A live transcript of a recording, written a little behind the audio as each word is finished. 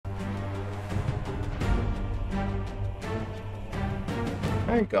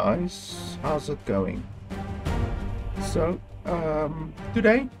Hey guys, how's it going? So,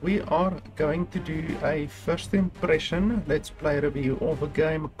 today we are going to do a first impression let's play review of a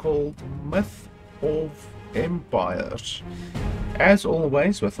game called Myth of Empires. As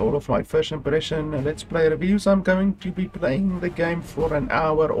always, with all of my first impression let's play reviews, I'm going to be playing the game for an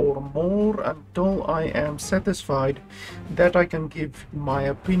hour or more until I am satisfied that I can give my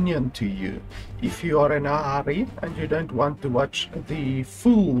opinion to you. If you are in a hurry and you don't want to watch the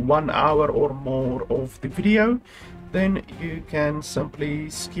full 1 hour or more of the video, then you can simply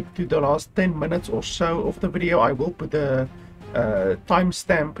skip to the last 10 minutes or so of the video. I will put a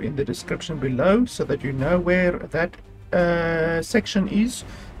timestamp in the description below so that you know where that section is,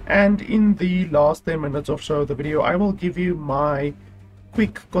 and in the last 10 minutes or so of the video I will give you my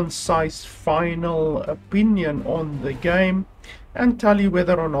quick, concise, final opinion on the game and tell you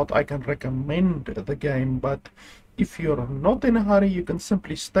whether or not I can recommend the game. But if you're not in a hurry, you can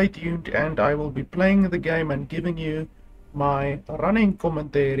simply stay tuned and I will be playing the game and giving you my running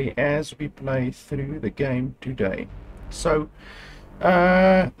commentary as we play through the game today. So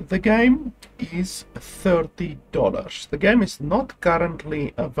the game is $30. The game is not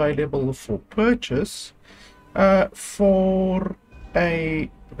currently available for purchase for a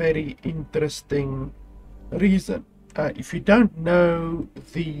very interesting reason. If you don't know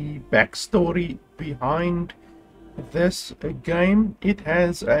the backstory behind this game, it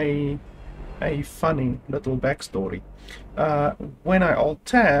has a funny little backstory. When I alt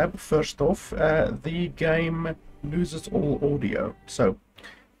tab, first off, the game loses all audio. So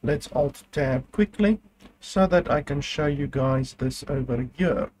let's alt tab quickly so that I can show you guys this over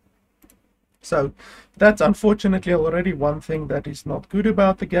here. So that's unfortunately already one thing that is not good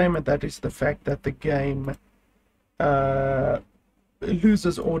about the game, and that is the fact that the game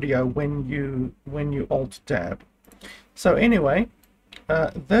loses audio when you alt tab. So anyway,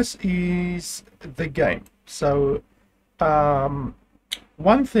 this is the game. So one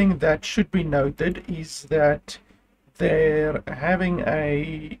thing that should be noted is that they're having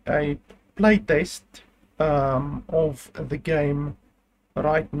a playtest of the game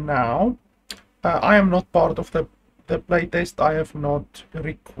right now. I am not part of the playtest. I have not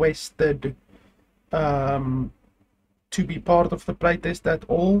requested to be part of the playtest at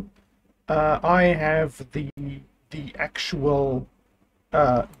all. I have the actual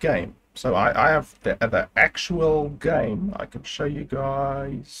game. So I have the actual game. I can show you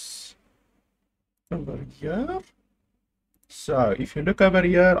guys over here. So if you look over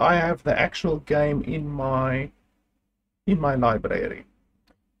here, I have the actual game in my library.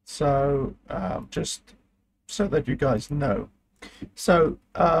 So just so that you guys know. So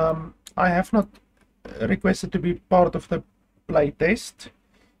I have not requested to be part of the playtest.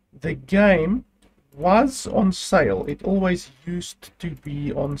 The game was on sale. It always used to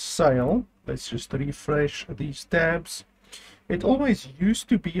be on sale. Let's just refresh these tabs. It always used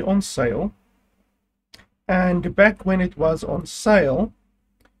to be on sale, and back when it was on sale,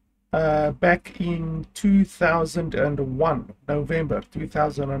 back in 2001, November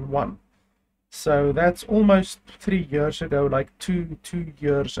 2001, so that's almost 3 years ago, like two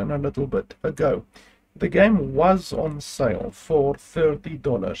years and a little bit ago, the game was on sale for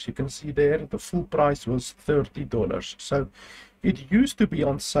 $30. You can see there the full price was $30. So it used to be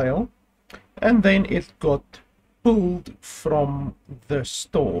on sale, and then it got pulled from the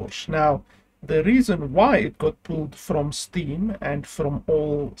stores. Now the reason why it got pulled from Steam and from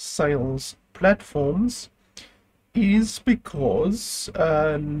all sales platforms is because,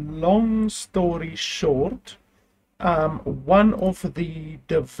 long story short, one of the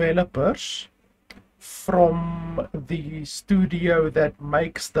developers from the studio that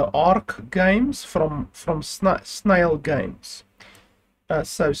makes the Ark games, from Snail Games,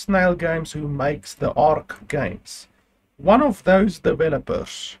 so Snail Games, who makes the Ark games, one of those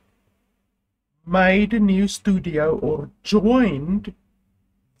developers made a new studio, or joined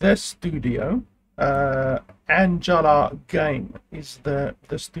the studio. Angela Game is the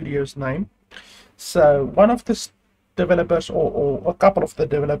studio's name. So one of the developers, or a couple of the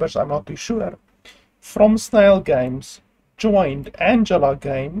developers, I'm not too sure, from Snail Games joined Angela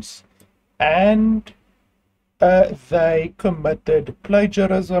Games, and they committed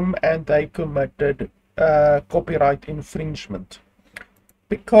plagiarism and they committed copyright infringement,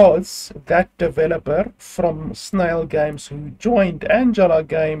 because that developer from Snail Games who joined Angela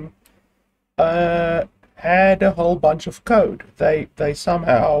Game had a whole bunch of code. They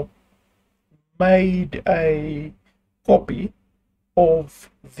somehow made a copy of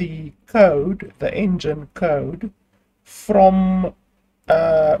the code, the engine code, from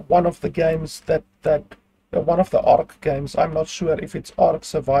one of the games that one of the Ark games. I'm not sure if it's Ark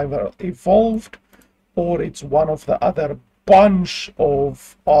Survivor Evolved or it's one of the other bunch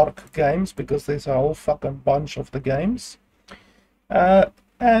of Ark games, because there's a whole fucking bunch of the games.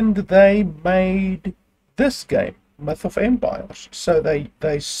 And they made this game, Myth of Empires. So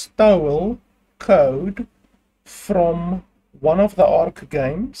they stole code from one of the Ark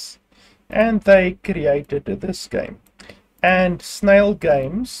games and they created this game. And Snail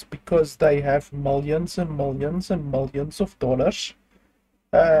Games, because they have millions and millions and millions of dollars,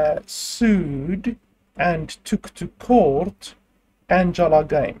 sued and took to court Angela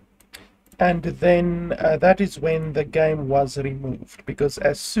Game. And then that is when the game was removed, because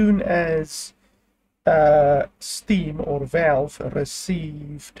as soon as Steam or Valve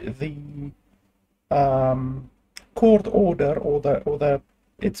received the court order, or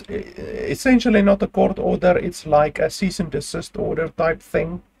it's essentially not a court order, it's like a cease and desist order type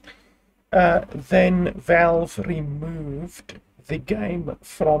thing, then Valve removed the game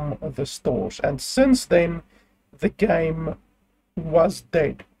from the stores, and since then the game was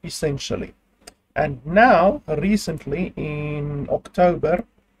dead essentially. And now recently in October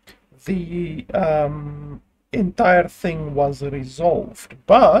the entire thing was resolved,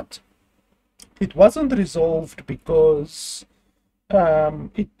 but it wasn't resolved because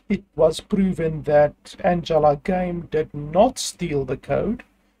it was proven that Angela Game did not steal the code.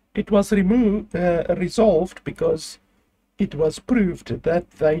 It was resolved because it was proved that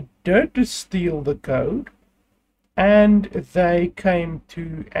they did steal the code, and they came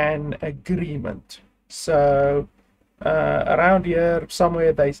to an agreement. So around here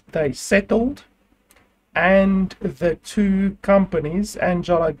somewhere they settled, and the two companies,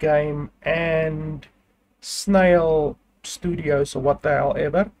 Angela Game and Snail Studios, or what the hell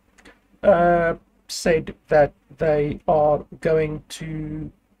ever, said that they are going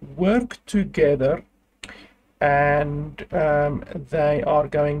to work together, and they are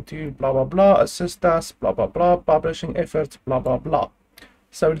going to blah blah blah, assist us, blah blah blah, publishing efforts, blah blah blah.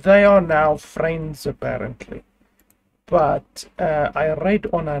 So they are now friends apparently. But I read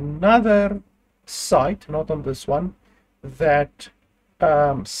on another site, not on this one, that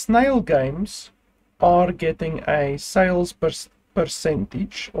Snail Games are getting a sales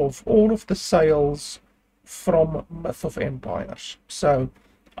percentage of all of the sales from Myth of Empires. So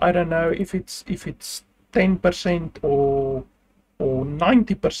I don't know if it's 10% or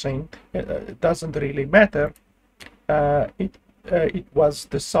 90%. It doesn't really matter. It was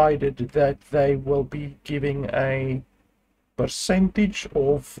decided that they will be giving a percentage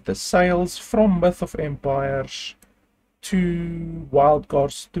of the sales from Myth of Empires to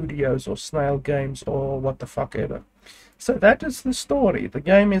Wildcard Studios or Snail Games or what the fuck ever. So that is the story. The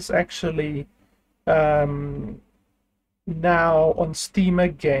game is actually now on Steam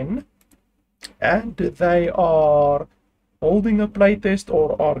again, and they are holding a playtest,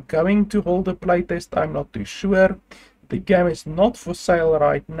 or are going to hold a playtest. I'm not too sure. The game is not for sale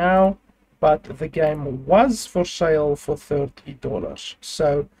right now, but the game was for sale for $30.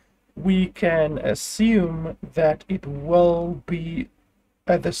 So we can assume that it will be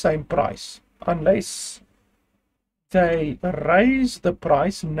at the same price, unless they raise the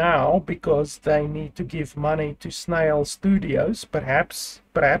price now because they need to give money to Snail Studios. Perhaps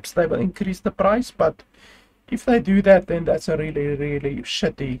they will increase the price, but if they do that, then that's a really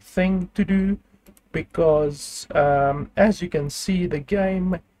shitty thing to do, because as you can see, the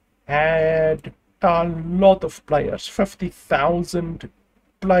game had a lot of players. 50,000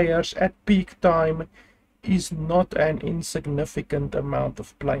 players at peak time is not an insignificant amount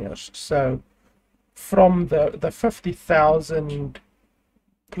of players. So from the 50,000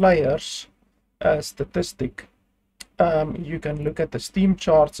 players statistic, you can look at the Steam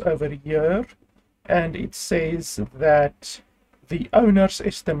charts over here, and it says that the owner's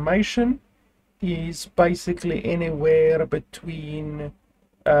estimation is basically anywhere between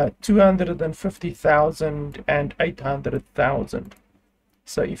 250,000 and 800,000.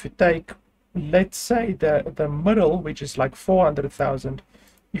 So if you take, let's say, the middle, which is like 400,000,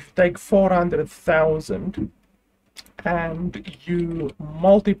 if you take 400,000 and you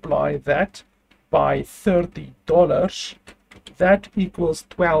multiply that by $30, that equals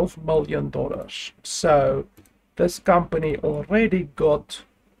 $12 million. So this company already got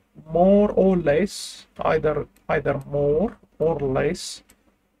more or less, either more or less,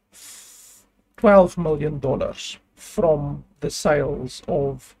 $12 million from the sales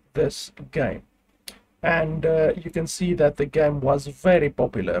of this game. And you can see that the game was very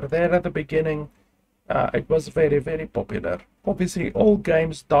popular. There at the beginning, it was very popular. Obviously, all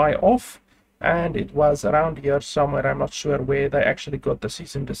games die off, and it was around here somewhere. I'm not sure where they actually got the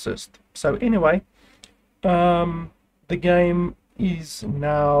cease and desist. So anyway, The game is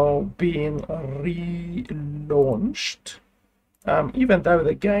now being relaunched. Even though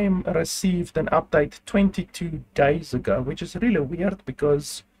the game received an update 22 days ago, which is really weird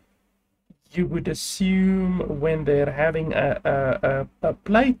because you would assume when they're having a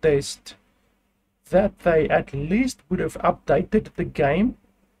play test that they at least would have updated the game,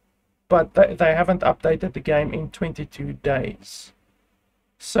 but they haven't updated the game in 22 days.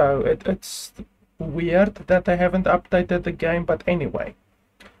 So it's weird that they haven't updated the game, but anyway.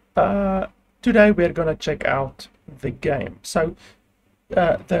 Today we're gonna check out the game. So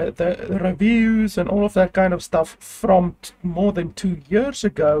the reviews and all of that kind of stuff from more than 2 years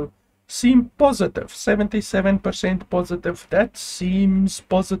ago seem positive. 77% positive. That seems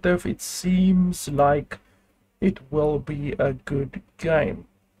positive. It seems like it will be a good game.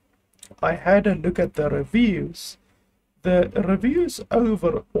 I had a look at the reviews. The reviews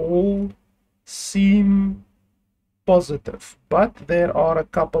overall seem positive, but there are a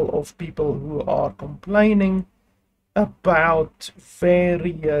couple of people who are complaining about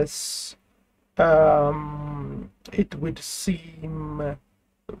various it would seem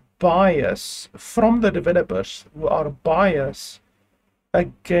bias from the developers, who are biased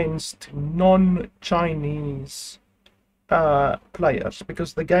against non-Chinese players,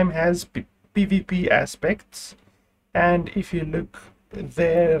 because the game has PvP aspects, and if you look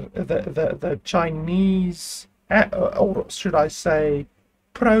there, the Chinese, or should I say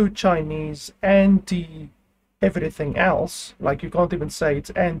pro-Chinese, anti everything else, like you can't even say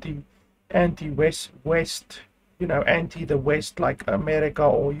it's anti West, you know, anti the West like America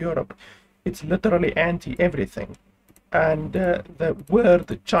or Europe. It's literally anti everything, and the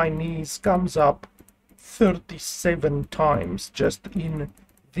word Chinese comes up 37 times just in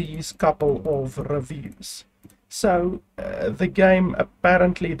these couple of reviews. So the game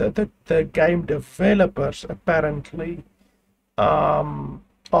apparently, the game developers apparently are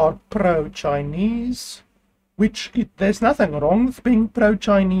pro-Chinese, which there's nothing wrong with being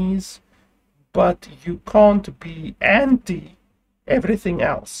pro-Chinese, but you can't be anti everything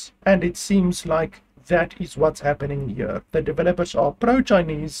else. And it seems like that is what's happening here. The developers are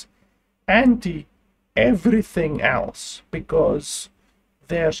pro-Chinese, anti everything else, because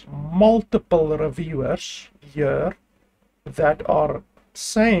there's multiple reviewers here that are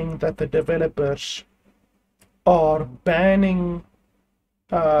saying that the developers are banning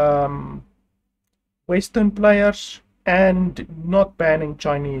Western players and not banning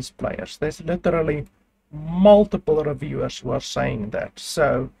Chinese players. There's literally multiple reviewers who are saying that.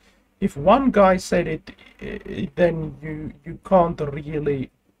 So if one guy said it, then you can't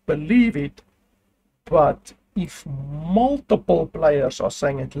really believe it. But if multiple players are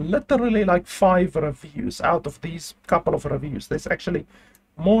saying it, literally like 5 reviews out of these couple of reviews, there's actually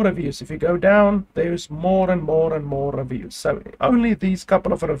more reviews. If you go down, there's more and more and more reviews. So only these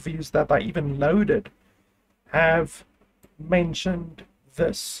couple of reviews that I even loaded have mentioned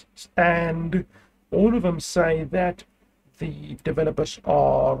this, and all of them say that the developers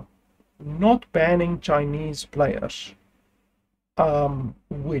are not banning Chinese players,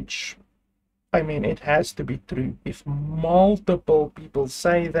 which, I mean, it has to be true. If multiple people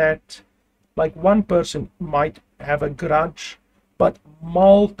say that, like one person might have a grudge, but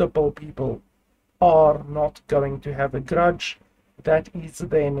multiple people are not going to have a grudge, that is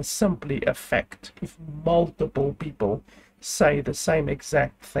then simply a fact if multiple people say the same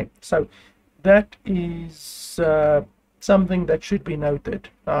exact thing. So that is something that should be noted.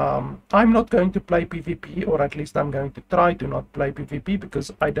 I'm not going to play PvP, or at least I'm going to try to not play PvP,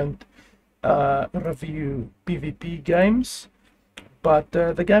 because I don't review PvP games, but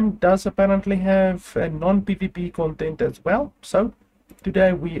the game does apparently have non-PvP content as well. So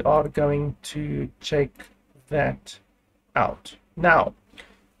today we are going to check that out. Now,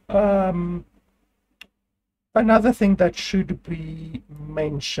 another thing that should be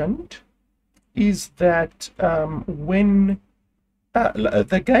mentioned is that when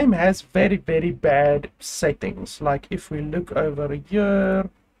the game has very, very bad settings. Like if we look over here,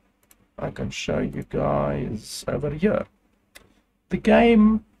 I can show you guys over here. The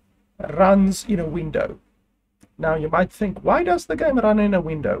game runs in a window. Now you might think, why does the game run in a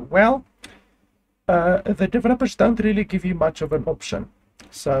window? Well, the developers don't really give you much of an option.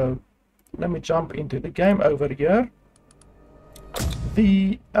 So let me jump into the game over here.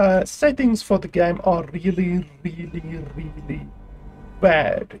 The settings for the game are really, really, really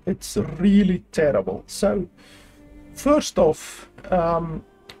bad. It's really terrible. So first off,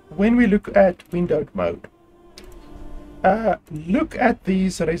 when we look at windowed mode, look at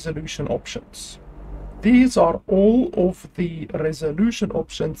these resolution options. These are all of the resolution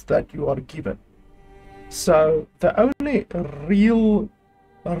options that you are given. So the only real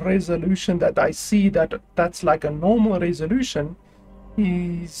resolution that I see that's like a normal resolution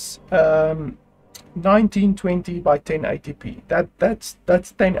is 1920 by 1080p. That's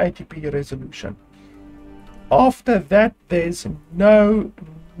 1080p resolution. After that, there's no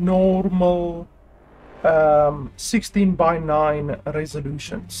normal 16 by 9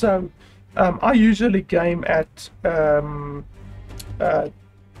 resolution. So I usually game at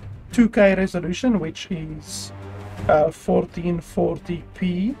 2K resolution, which is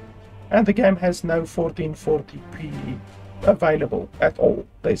 1440p, and the game has no 1440p available at all.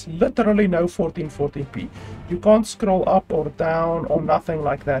 There's literally no 1440p. You can't scroll up or down or nothing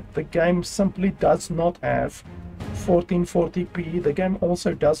like that. The game simply does not have 1440p. The game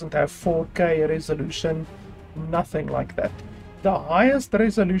also doesn't have 4K resolution, nothing like that. The highest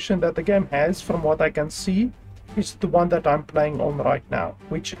resolution that the game has, from what I can see, is the one that I'm playing on right now,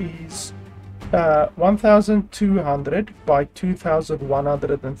 which is 1200 by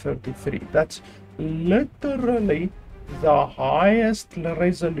 2133. That's literally the highest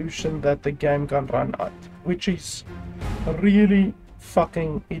resolution that the game can run at, which is really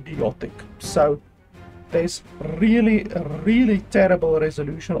fucking idiotic. So there's really terrible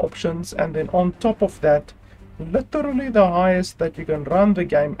resolution options, and then on top of that, literally the highest that you can run the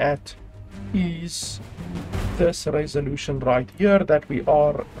game at is this resolution right here that we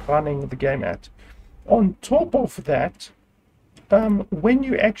are running the game at. On top of that, when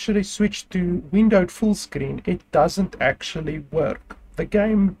you actually switch to windowed full screen, it doesn't actually work. The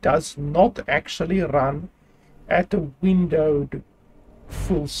game does not actually run at a windowed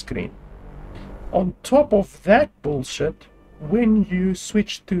full screen. On top of that bullshit, when you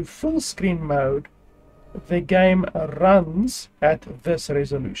switch to full screen mode, the game runs at this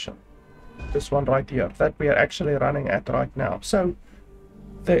resolution. This one right here that we are actually running at right now. So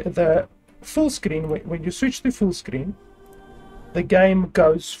the full screen, when you switch to full screen, the game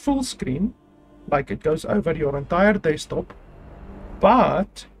goes full screen, like it goes over your entire desktop,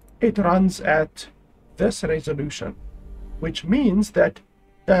 but it runs at this resolution, which means that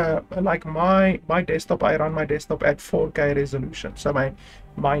like my desktop, I run my desktop at 4K resolution. So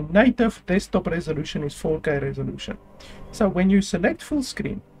my native desktop resolution is 4K resolution. So when you select full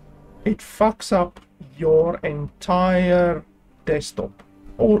screen, it fucks up your entire desktop,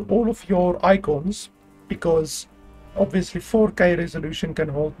 all of your icons, because obviously 4K resolution can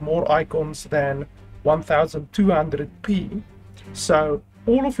hold more icons than 1200p. So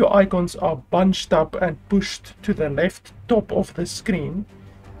all of your icons are bunched up and pushed to the left top of the screen,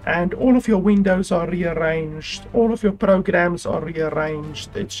 and all of your windows are rearranged, all of your programs are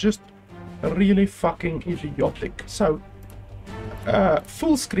rearranged. It's just really fucking idiotic. So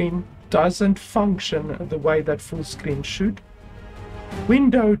full screen doesn't function the way that full screen should.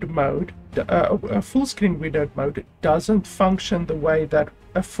 Windowed mode, a full screen windowed mode doesn't function the way that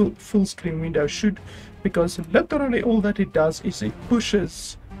a full screen window should, because literally all that it does is it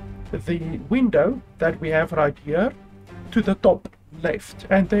pushes the window that we have right here to the top left,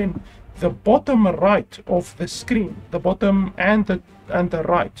 and then the bottom right of the screen, the bottom and the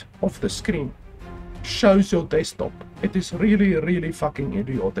right of the screen, shows your desktop. It is really fucking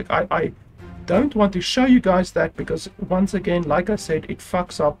idiotic. I don't want to show you guys that, because once again, like I said, it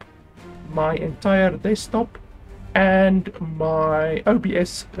fucks up my entire desktop, and my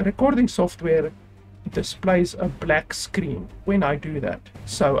OBS recording software displays a black screen when I do that.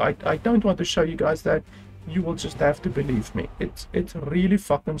 So I don't want to show you guys that. You will just have to believe me. It's really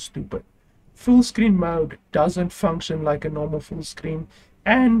fucking stupid. Full screen mode doesn't function like a normal full screen,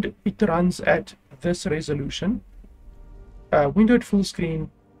 and it runs at this resolution. Windowed full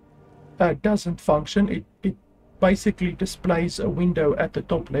screen doesn't function. It basically displays a window at the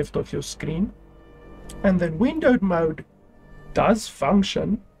top left of your screen. And then windowed mode does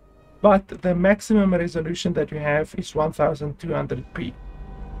function, but the maximum resolution that you have is 1200p,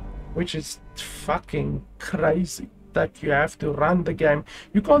 which is fucking crazy that you have to run the game.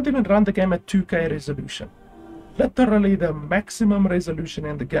 You can't even run the game at 2K resolution. Literally the maximum resolution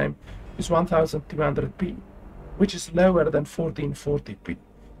in the game is 1200p, which is lower than 1440p,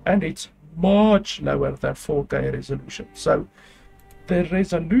 and it's much lower than 4K resolution. So the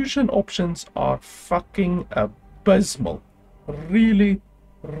resolution options are fucking abysmal. Really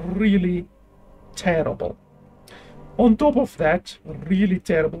terrible. On top of that really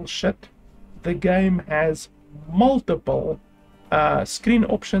terrible shit, the game has multiple screen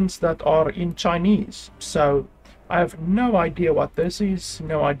options that are in Chinese. So I have no idea what this is,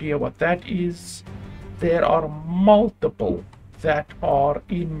 no idea what that is. There are multiple that are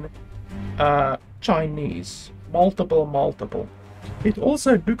in Chinese. Multiple. It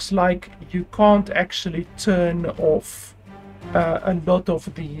also looks like you can't actually turn off a lot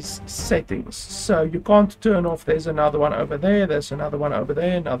of these settings. So you can't turn off, there's another one over there, there's another one over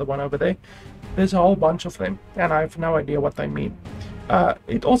there, another one over there. There's a whole bunch of them, and I have no idea what they mean.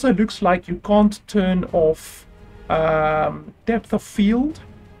 It also looks like you can't turn off depth of field,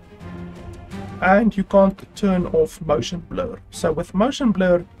 and you can't turn off motion blur. So with motion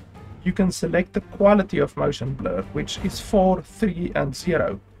blur, you can select the quality of motion blur, which is 4, 3, and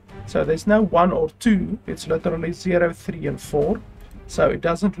 0. So there's no 1 or 2, it's literally 0, 3, and 4. So it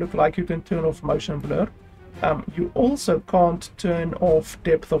doesn't look like you can turn off motion blur. You also can't turn off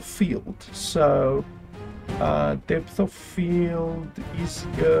depth of field. So depth of field is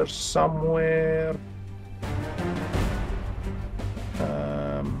here somewhere.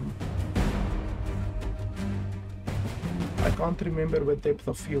 I can't remember where depth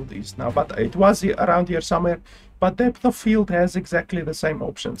of field is now, but it was around here somewhere. But depth of field has exactly the same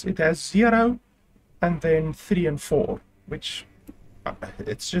options. It has 0 and then 3 and 4, which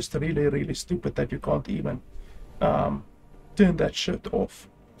it's just really, really stupid that you can't even turn that shit off.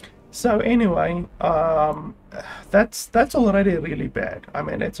 So anyway, that's already really bad. I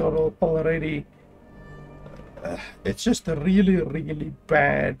mean, it's already it's just a really, really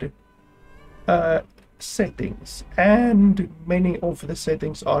bad settings, and many of the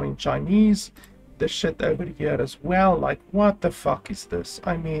settings are in Chinese. The shit over here as well, like, what the fuck is this?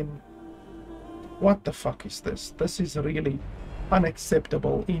 I mean, what the fuck is this? This is really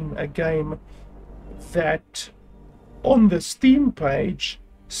unacceptable in a game that on the Steam page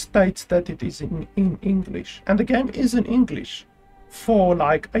states that it is in English, and the game is in English for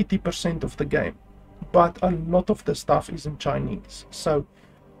like 80% of the game, but a lot of the stuff is in Chinese. So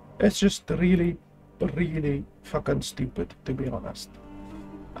it's just really, really fucking stupid, to be honest.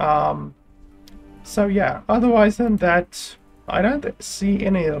 So yeah, otherwise than that, I don't see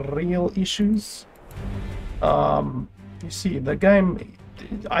any real issues. You see, the game,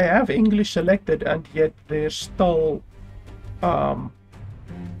 I have English selected, and yet there's still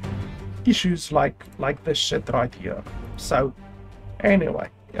issues like this shit right here. So anyway,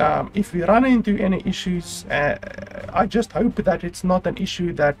 if we run into any issues, I just hope that it's not an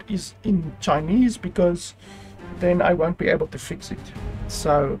issue that is in Chinese, because then I won't be able to fix it.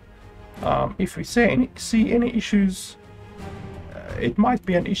 So if we see any issues, it might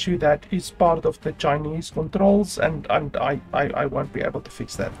be an issue that is part of the Chinese controls, and I won't be able to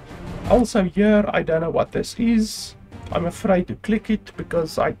fix that. Also here, I don't know what this is. I'm afraid to click it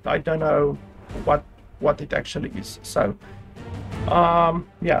because I don't know what it actually is. So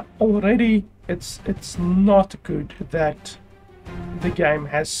yeah, already it's not good that the game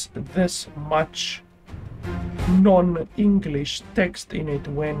has this much non-English text in it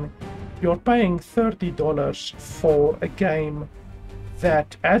when you're paying $30 for a game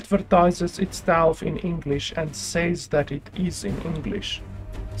that advertises itself in English and says that it is in English.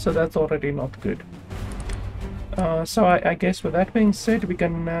 So that's already not good. So I guess with that being said, we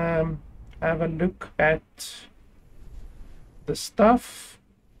can have a look at the stuff.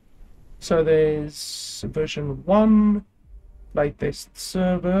 So there's version 1, playtest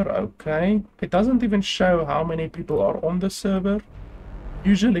server, okay. It doesn't even show how many people are on the server.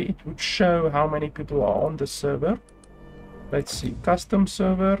 Usually it would show how many people are on the server. Let's see, custom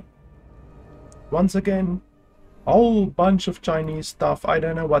server. Once again, a whole bunch of Chinese stuff. I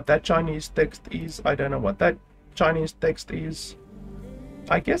don't know what that Chinese text is. I don't know what that Chinese text is.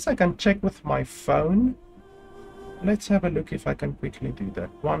 I guess I can check with my phone. Let's have a look if I can quickly do that.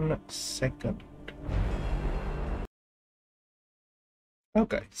 1 second.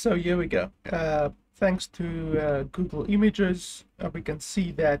 Okay, so here we go. Thanks to Google Images, we can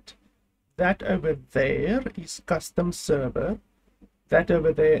see that over there is custom server, that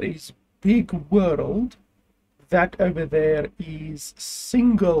over there is big world, that over there is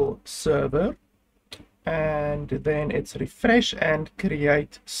single server, and then it's refresh and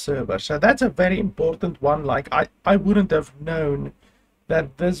create server. So that's a very important one. Like I wouldn't have known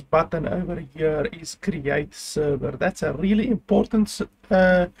that this button over here is create server. That's a really important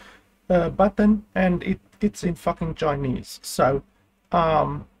button, and it's in fucking Chinese. So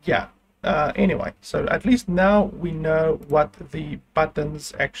yeah, anyway, so at least now we know what the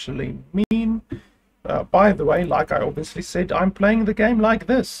buttons actually mean. By the way, like I obviously said, I'm playing the game like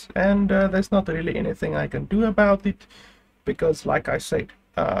this, and there's not really anything I can do about it, because like I said,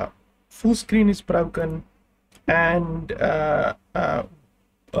 full screen is broken, and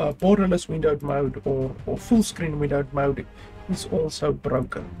borderless windowed mode or full screen windowed mode is also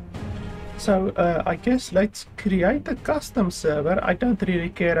broken. So I guess let's create a custom server. I don't really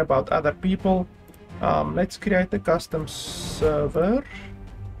care about other people. Let's create a custom server.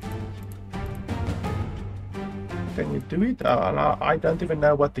 Can you do it? No, I don't even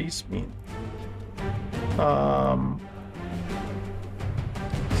know what these mean.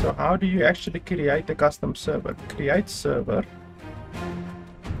 So how do you actually create a custom server? Create server.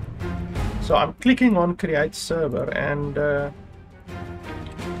 So I'm clicking on create server and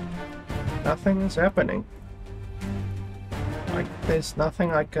nothing is happening. There's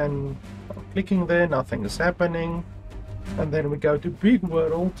nothing I can... I'm clicking there, nothing is happening. And then we go to big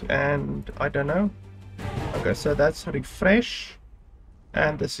world and I don't know. Okay, so that's refresh.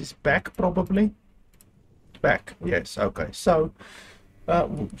 And this is back probably. Back, yes, okay. So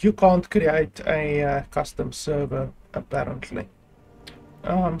you can't create a custom server apparently.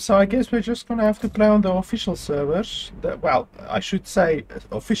 So I guess we're just gonna have to play on the official servers. Well, I should say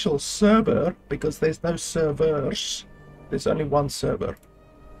official server because there's no servers. There's only one server.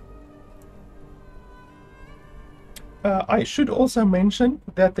 I should also mention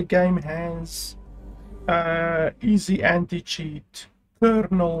that the game has easy anti-cheat,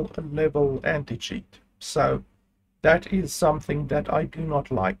 kernel level anti-cheat. So that is something that I do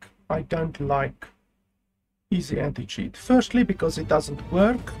not like. I don't like easy anti-cheat. Firstly, because it doesn't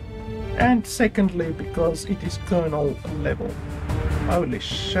work, and secondly, because it is kernel level. Holy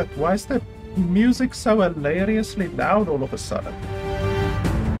shit, why is the music so hilariously loud all of a sudden?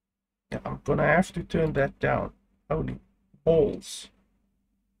 Yeah, I'm gonna have to turn that down. Holy balls.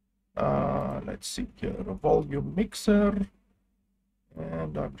 Let's see here, a volume mixer.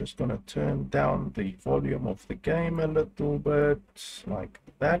 And I'm just gonna turn down the volume of the game a little bit, like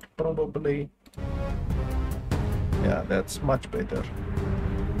that probably. Yeah, that's much better.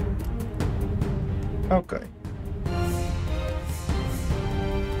 Okay.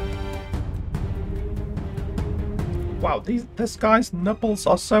 Wow, this guy's nipples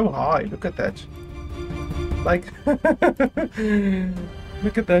are so high. Look at that. Like, look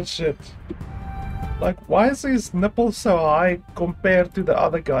at that shit. Like, why is his nipples so high compared to the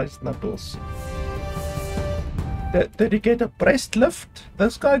other guy's nipples? Did he get a breast lift?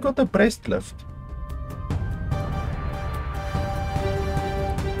 This guy got a breast lift.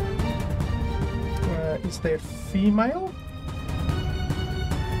 Is there female?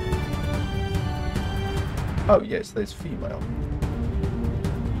 Oh yes, there's female.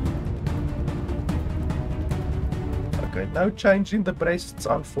 Okay, no change in the breasts,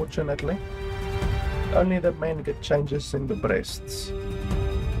 unfortunately. Only the men get changes in the breasts.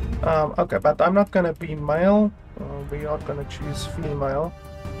 Okay, but I'm not gonna be male. We are gonna choose female.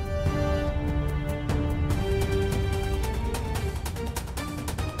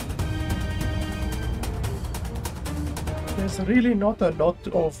 There's really not a lot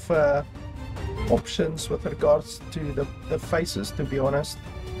of options with regards to the faces, to be honest.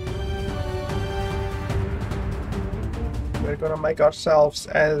 We're gonna make ourselves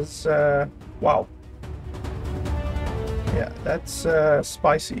as wow. Yeah, that's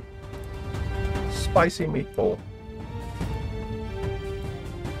spicy. Spicy meatball.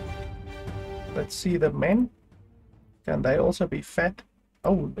 Let's see the men. Can they also be fat?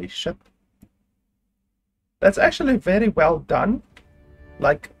 Holy shit. That's actually very well done.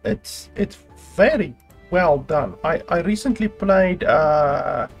 Like, it's very well done. I recently played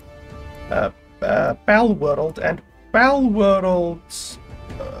Pal World, and Pal World's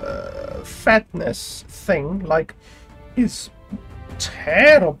fatness thing, like, is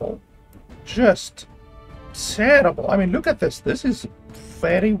terrible. Just terrible. I mean, look at this. This is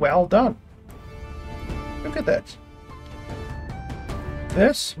very well done. Look at that.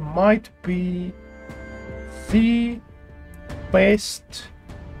 This might be the best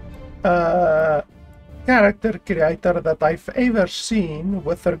character creator that I've ever seen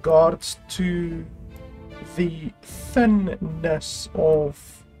with regards to the thinness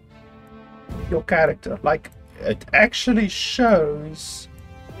of your character. Like, it actually shows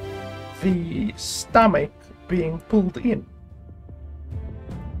the stomach being pulled in,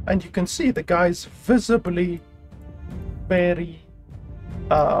 and you can see the guy's visibly very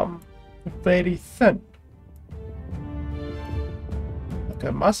very thin. Okay,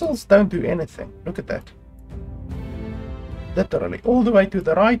 muscles don't do anything. Look at that. Literally all the way to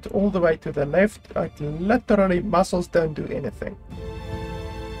the right, all the way to the left. Like, literally muscles don't do anything.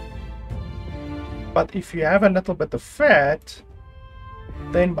 But if you have a little bit of fat,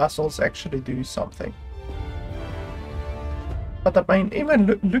 then muscles actually do something. But I mean,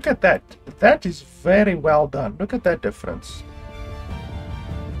 even look at that. That is very well done. Look at that difference.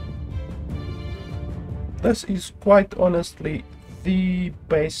 This is quite honestly the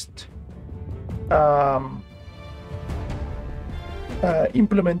best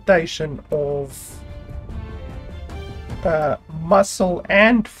implementation of muscle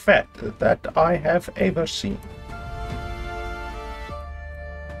and fat that I have ever seen.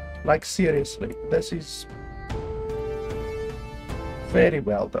 Like seriously, this is very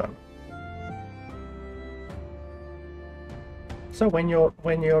well done. So when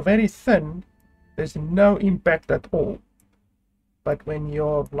you're very thin, there's no impact at all. But when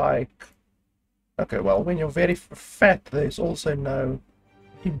you're like, okay, well, when you're very fat, there's also no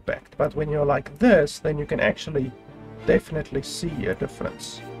impact. But when you're like this, then you can actually definitely see a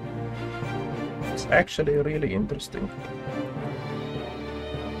difference. It's actually really interesting.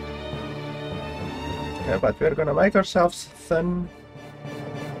 Okay, but we're gonna make ourselves thin.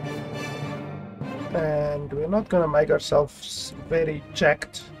 And we're not gonna make ourselves very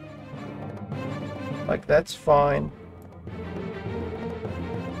jacked. Like, that's fine.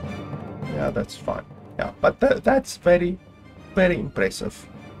 Yeah, that's fine. Yeah, but that's very, very impressive.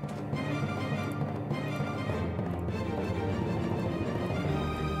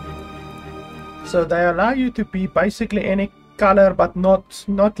 So they allow you to be basically any color, but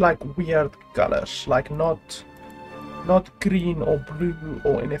not like weird colors, like not green or blue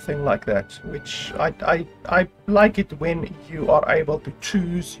or anything like that, which I like it when you are able to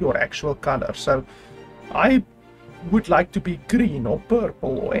choose your actual color. So I would like to be green or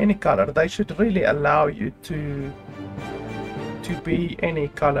purple or any color. They should really allow you to be any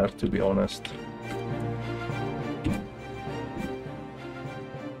color, to be honest.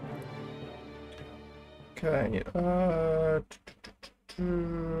 Okay,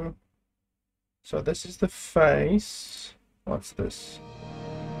 so this is the face. What's this?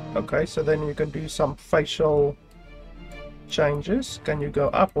 Okay, so then you can do some facial changes. Can you go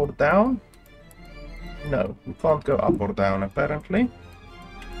up or down? No, you can't go up or down apparently.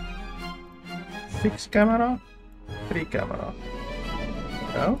 Fix camera, free camera.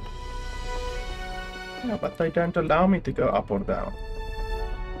 No? Yeah, but they don't allow me to go up or down.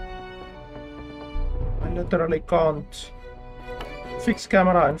 I literally can't. Fix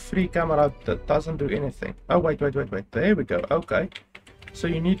camera and free camera, that doesn't do anything. Oh, wait. There we go. Okay. So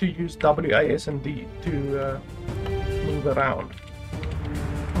you need to use W, A, S, and D to move around.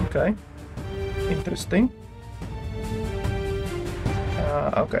 Okay. Interesting.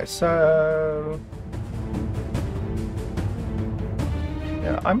 Okay, so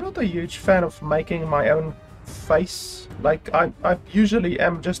yeah, I'm not a huge fan of making my own face. Like I usually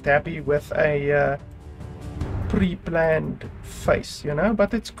am just happy with a pre-planned face, you know,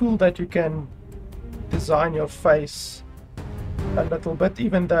 but it's cool that you can design your face a little bit,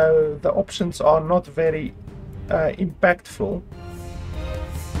 even though the options are not very impactful.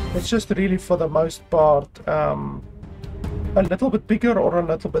 It's just really, for the most part, a little bit bigger or a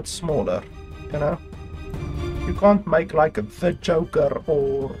little bit smaller, you know. You can't make like the Joker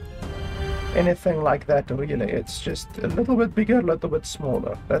or anything like that, really. It's just a little bit bigger, a little bit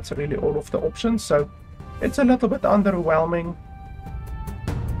smaller. That's really all of the options, so it's a little bit underwhelming.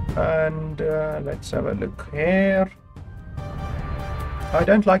 And let's have a look here. I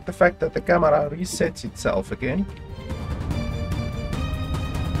don't like the fact that the camera resets itself again.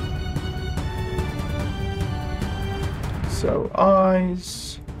 So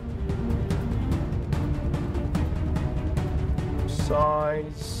eyes,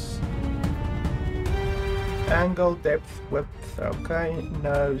 size, angle, depth, width, okay.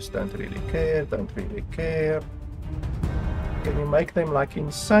 Nose, don't really care, Can you make them like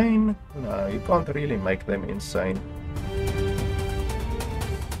insane? No, you can't really make them insane.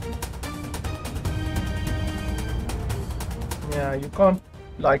 Yeah, you can't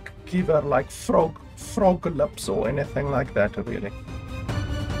like give her like frog lips or anything like that, really.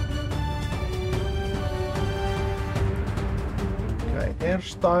 Okay,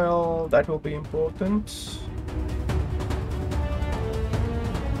 hairstyle, that will be important.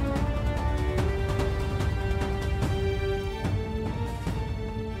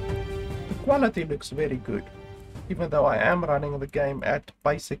 The quality looks very good, even though I am running the game at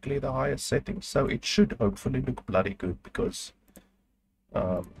basically the highest settings, so it should hopefully look bloody good, because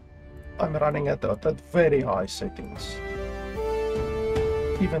I'm running at very high settings.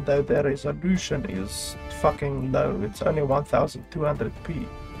 Even though the resolution is fucking low, it's only 1200p.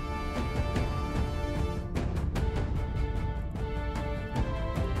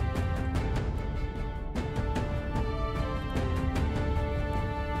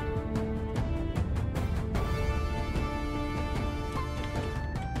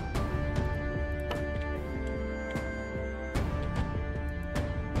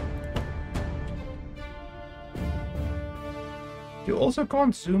 You also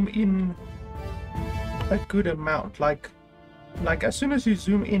can't zoom in a good amount. Like as soon as you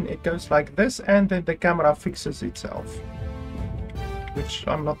zoom in, it goes like this, and then the camera fixes itself. which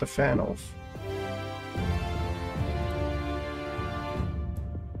I'm not a fan of.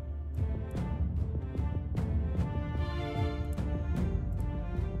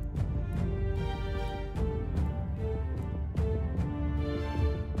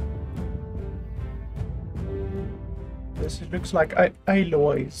 This looks like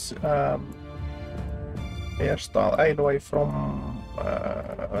Aloy's hairstyle. Aloy from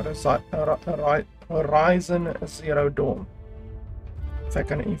Ryzen Zero Dawn. If I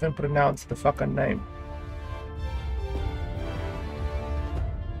can even pronounce the fucking name.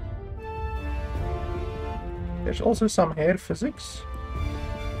 There's also some hair physics.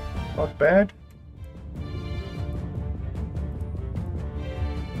 Not bad.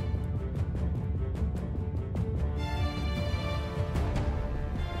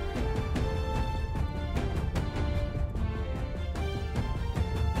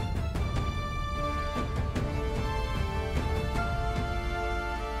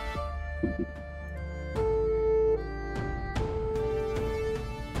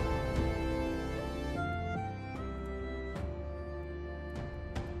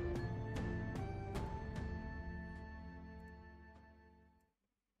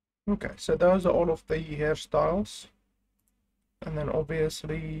 Okay, so those are all of the hairstyles, and then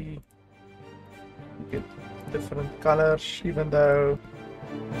obviously you get different colors, even though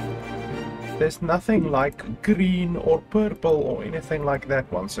there's nothing like green or purple or anything like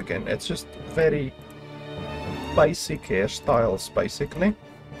that. Once again, it's just very basic hairstyles basically.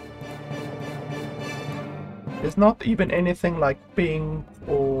 There's not even anything like pink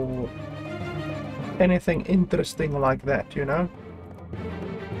or anything interesting like that, you know.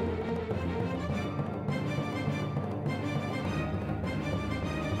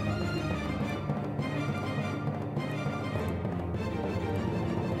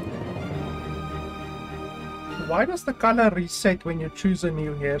 Why does the color reset when you choose a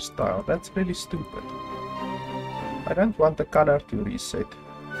new hairstyle? That's really stupid. I don't want the color to reset.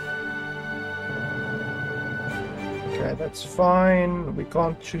 Okay, that's fine. We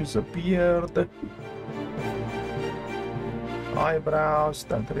can't choose a beard. Eyebrows,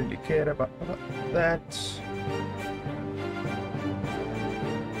 don't really care about that.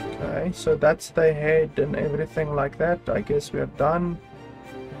 Okay, so that's the head and everything like that. I guess we're done.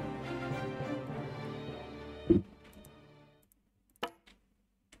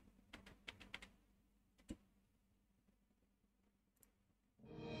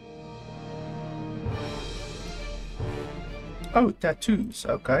 Oh, tattoos.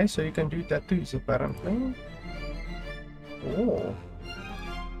 Okay, so you can do tattoos apparently. Oh.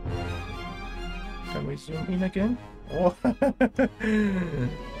 Can we zoom in again? Oh.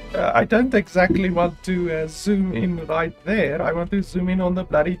 I don't exactly want to zoom in right there. I want to zoom in on the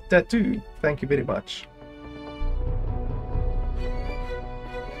bloody tattoo. Thank you very much.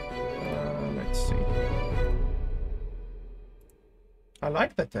 Let's see. I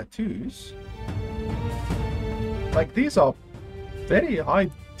like the tattoos. Like, these are very high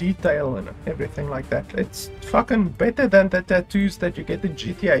detail and everything like that. It's fucking better than the tattoos that you get in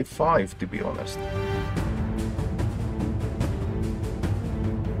GTA 5, to be honest.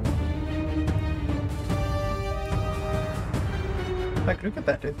 Like, look at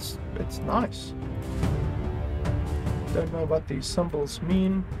that, it's nice. Don't know what these symbols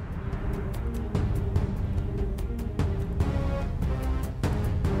mean.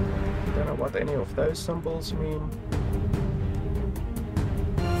 Don't know what any of those symbols mean.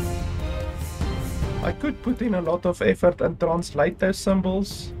 I could put in a lot of effort and translate those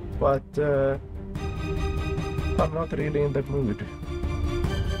symbols, but I'm not really in the mood.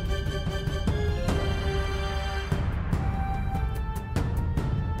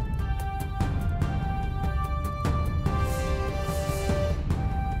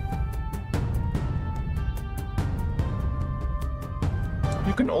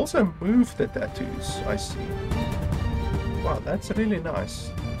 You can also move the tattoos, I see. Wow, that's really nice.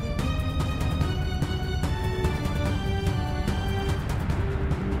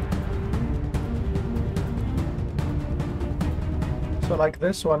 So like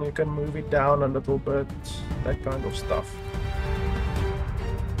this one, you can move it down a little bit, that kind of stuff.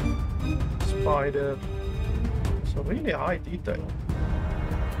 Spider. So really high detail.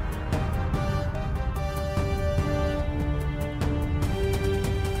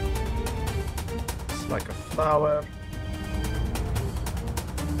 It's like a flower.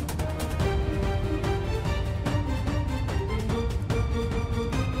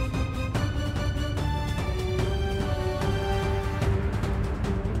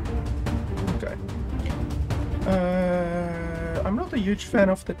 I'm not a huge fan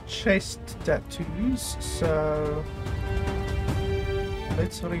of the chest tattoos, so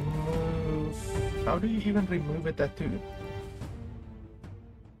let's remove... How do you even remove a tattoo?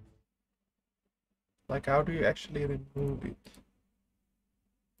 Like, how do you actually remove it?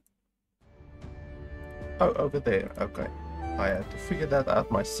 Oh, over there. Okay. I had to figure that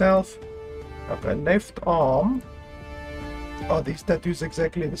out myself. Okay, left arm. Are these tattoos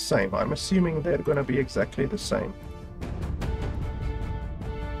exactly the same? I'm assuming they're going to be exactly the same.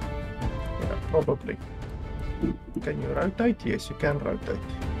 Yeah, probably. Can you rotate? Yes, you can rotate.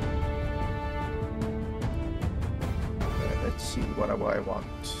 Okay, let's see, what do I want?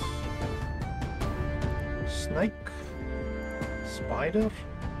 Snake? Spider?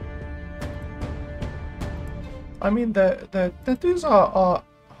 I mean, the tattoos are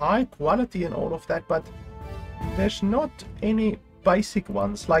high quality and all of that, but there's not any basic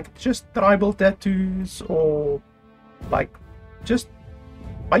ones, like just tribal tattoos or like just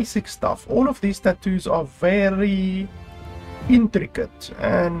basic stuff. All of these tattoos are very intricate,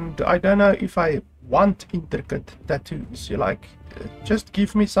 and I don't know if I want intricate tattoos. You like, just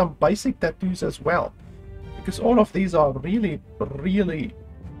give me some basic tattoos as well, because all of these are really, really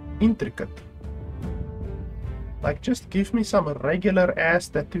intricate. Like, just give me some regular ass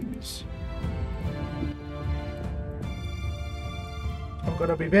tattoos. I'm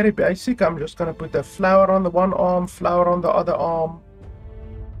gonna be very basic. I'm just gonna put a flower on the one arm, flower on the other arm,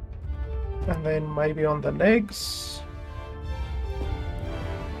 and then maybe on the legs.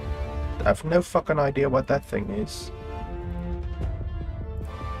 I have no fucking idea what that thing is.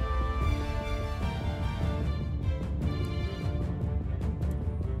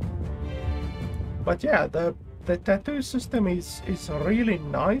 But yeah, the tattoo system is really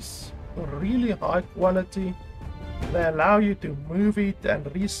nice, really high quality. They allow you to move it and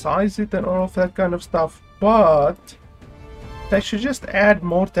resize it and all of that kind of stuff, but they should just add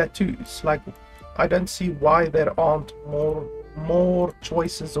more tattoos. Like, I don't see why there aren't more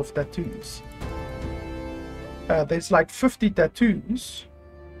choices of tattoos. There's like 50 tattoos,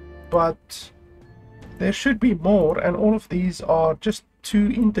 but there should be more, and all of these are just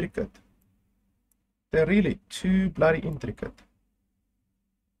too intricate. They're really too bloody intricate.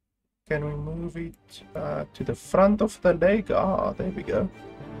 Can we move it to the front of the leg? Ah, there we go.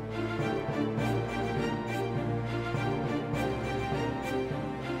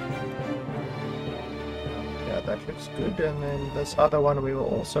 Yeah, that looks good. And then this other one we will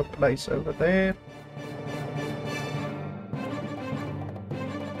also place over there.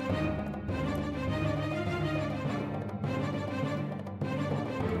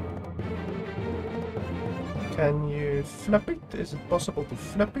 Can you flip it? Is it possible to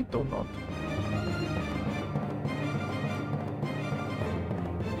flip it or not?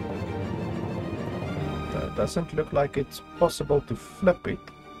 That doesn't look like it's possible to flip it.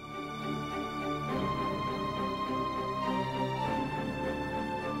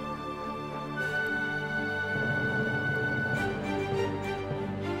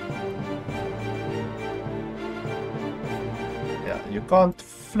 Yeah, you can't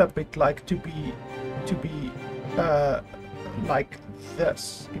flip it like to be like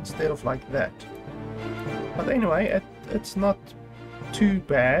this instead of like that. But anyway, it's not too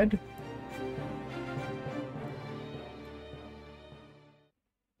bad.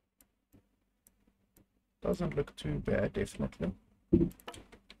 Doesn't look too bad, definitely.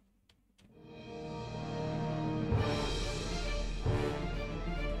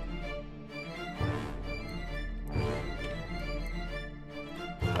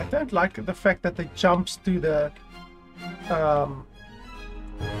 I don't like the fact that it jumps to the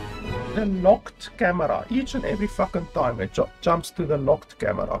locked camera each and every fucking time. It jumps to the locked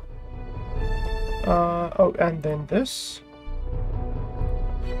camera. Oh, and then this.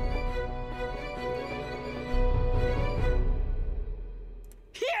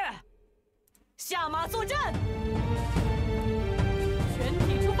 Here, 下马作战，全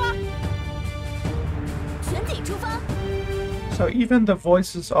体出发，全体出发。 So even the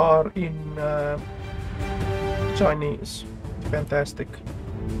voices are in Chinese. Fantastic.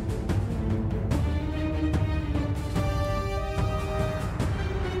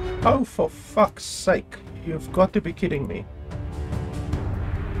 Oh, for fuck's sake. You've got to be kidding me.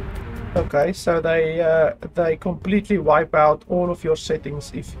 Okay, so they completely wipe out all of your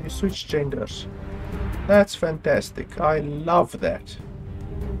settings if you switch genders. That's fantastic. I love that.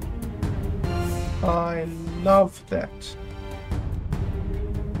 I love that.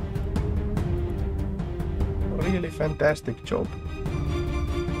 Really fantastic job.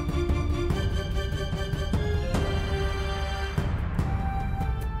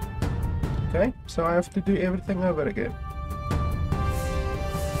 Okay, so I have to do everything over again.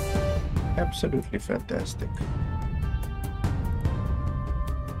 Absolutely fantastic.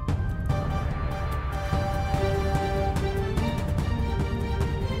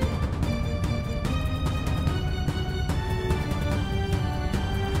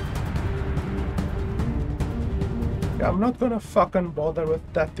 I'm not gonna fucking bother with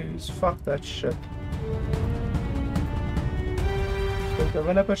tattoos. Fuck that shit. If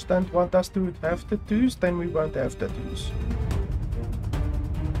developers don't want us to have tattoos, then we won't have tattoos.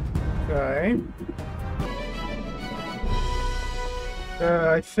 Okay.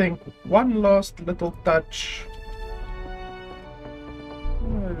 I think one last little touch.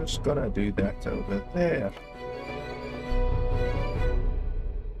 I'm just gonna do that over there.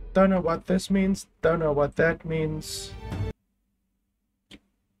 Don't know what this means, don't know what that means.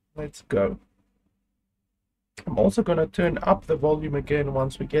 Let's go. I'm also gonna turn up the volume again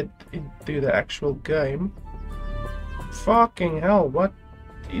once we get into the actual game. Fucking hell, what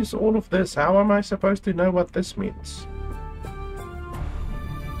is all of this? How am I supposed to know what this means?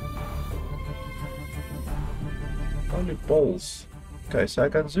 Only balls. Okay, so I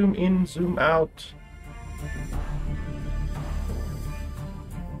can zoom in, zoom out.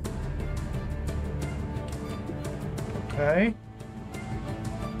 Okay.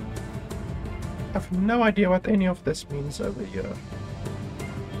 I have no idea what any of this means over here.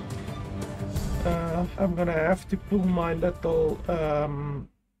 I'm gonna have to pull my little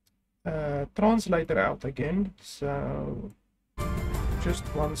translator out again. So just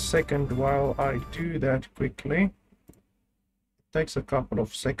 1 second while I do that quickly. It takes a couple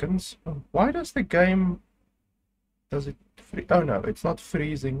of seconds. Why does the game... Does it... Oh no, it's not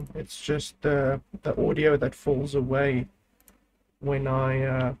freezing. It's just the audio that falls away when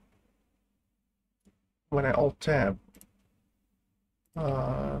I alt tab,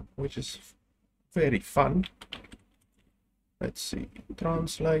 which is very fun. Let's see,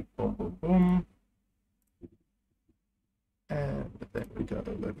 translate, boom, boom, boom, and then we go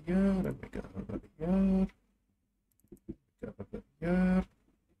over here, and we go over here, go over here.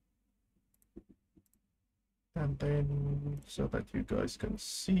 And then, so that you guys can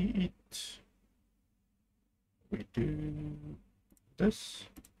see it, we do this,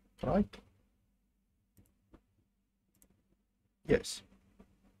 right? Yes.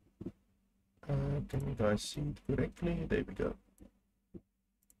 Can you guys see it correctly? There we go.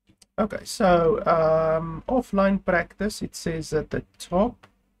 Okay, so offline practice, it says at the top.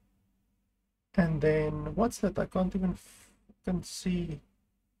 And then, what's that? I can't even see.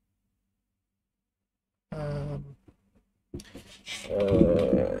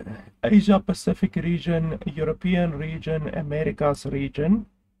 Asia Pacific region, European region, Americas region,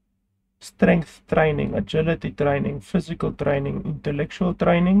 strength training, agility training, physical training, intellectual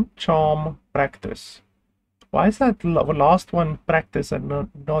training, charm, practice. Why is that last one practice and not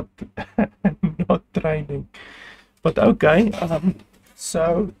not training? But okay,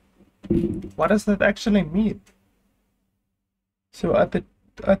 so what does that actually mean? So at the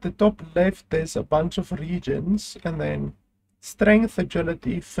top left, there's a bunch of regions, and then strength,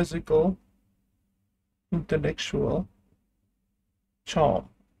 agility, physical, intellectual, charm.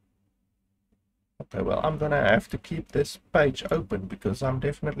 Okay, well, I'm gonna have to keep this page open because I'm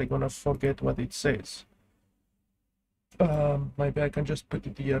definitely gonna forget what it says. Maybe I can just put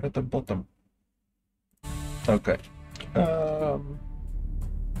it here at the bottom. Okay.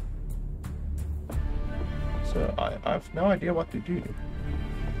 So I have no idea what to do.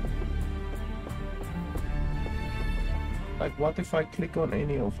 Like, what if I click on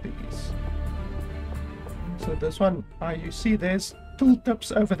any of these? So this one, you see there's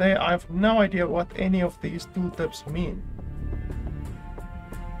tooltips over there. I have no idea what any of these tooltips mean.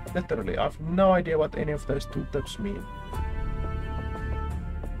 Literally, I have no idea what any of those tooltips mean.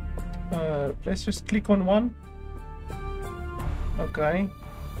 Let's just click on one. Okay.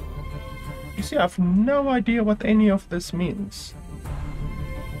 You see, I have no idea what any of this means.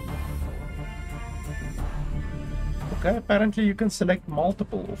 Okay, apparently you can select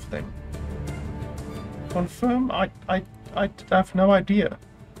multiple of them. Confirm, I have no idea.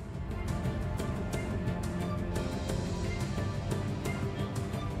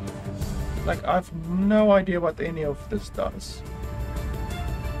 Like, I have no idea what any of this does.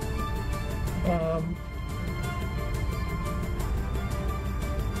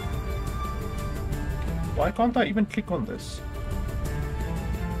 Why can't I even click on this?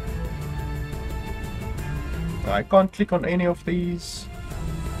 I can't click on any of these.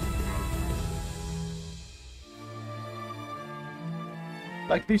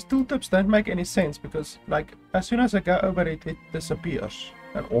 Like, these tooltips don't make any sense because, like, as soon as I go over it, it disappears.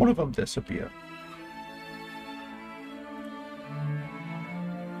 And all of them disappear.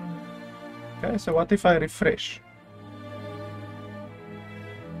 Okay, so what if I refresh?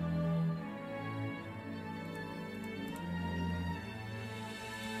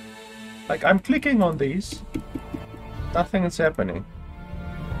 Like, I'm clicking on these. Nothing is happening.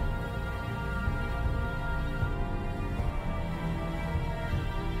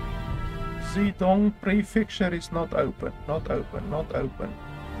 Zedong prefecture is not open. Not open. Not open.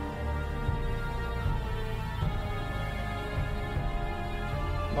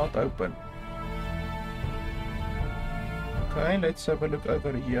 Not open. Okay, let's have a look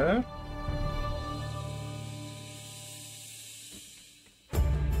over here.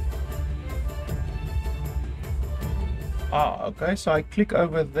 Ah, okay, so I click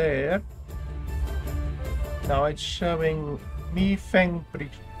over there. Now it's showing Mifeng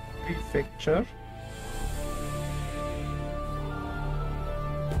prefecture.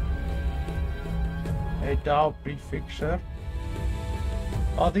 Edao prefecture.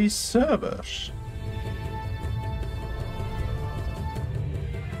 Are these servers?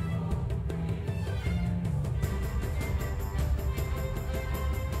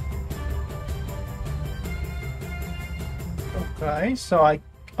 Okay, so I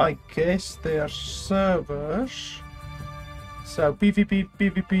guess they're servers. So PvP,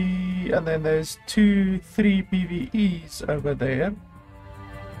 PvP, and then there's 3 PvEs over there.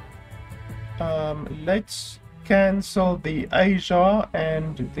 Let's cancel the Asia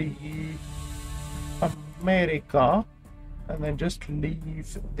and the America, and then just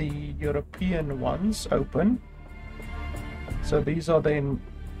leave the European ones open. So these are then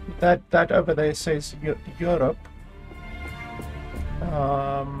that over there says Europe.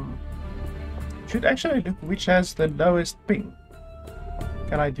 Should actually look which has the lowest ping.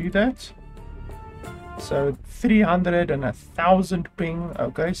 Can I do that? So 300 and 1000 ping.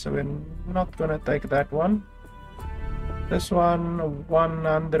 Okay, so we're not gonna take that one. This one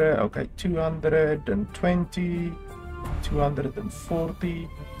 100. Okay, 220, 240,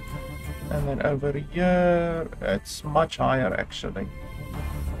 and then over here it's much higher actually.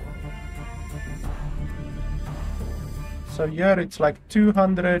 So here it's like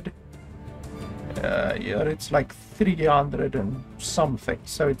 200. Here it's like 300 and something.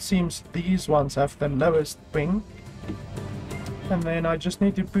 So it seems these ones have the lowest ping. And then I just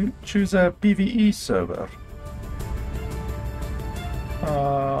need to choose a PvE server.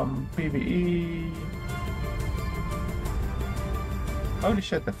 PvE. Holy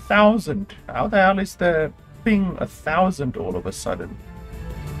shit, 1000. How the hell is the ping 1000 all of a sudden?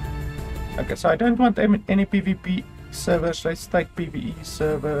 Okay, so I don't want any PvP servers. Let's take PvE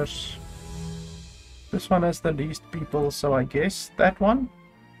servers. This one has the least people, so I guess that one.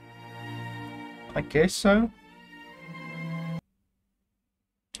 I guess so.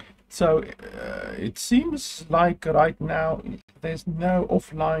 So it seems like right now there's no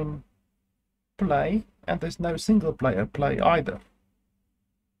offline play and there's no single player play either.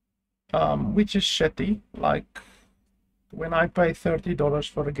 Which is shitty. Like when I pay $30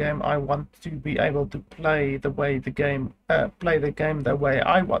 for a game, I want to be able to play the way the game the way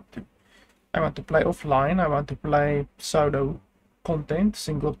I want to. I want to play offline, I want to play solo content,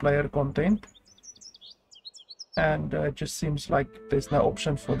 single player content. And it just seems like there's no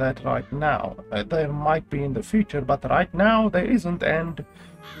option for that right now. There might be in the future, but right now there isn't, and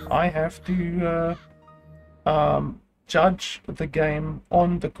I have to judge the game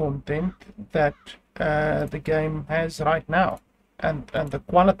on the content that the game has right now, and the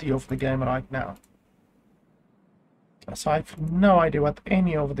quality of the game right now. So I have no idea what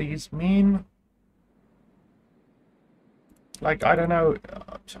any of these mean. Like, I don't know,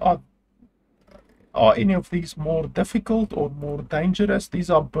 are any of these more difficult or more dangerous? These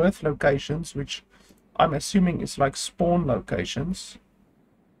are birth locations, which I'm assuming is like spawn locations.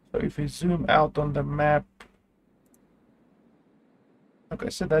 So if we zoom out on the map. Okay,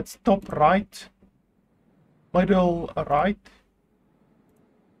 so that's top right, middle right,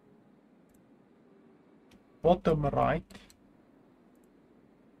 bottom right,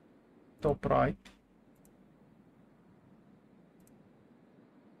 top right.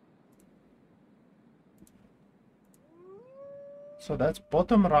 So that's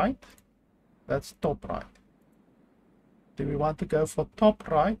bottom right, that's top right. Do we want to go for top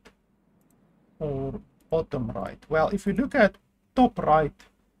right or bottom right? Well, if you look at top right,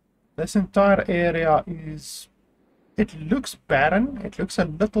 this entire area it looks barren. It looks a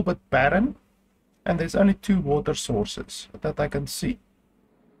little bit barren, and there's only 2 water sources that I can see.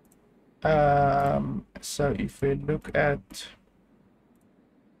 So if we look at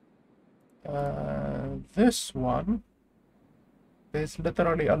this one, there's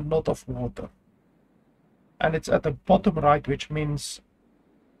literally a lot of water, and it's at the bottom right, which means,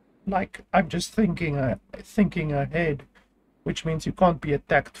 like, I'm just thinking ahead, which means you can't be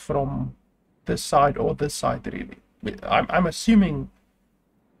attacked from this side or this side, really. I'm assuming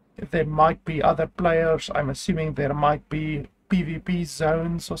there might be other players. I'm assuming there might be PvP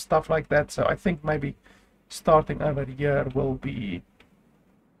zones or stuff like that. So I think maybe starting over here will be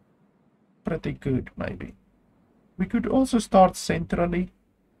pretty good, maybe. We could also start centrally.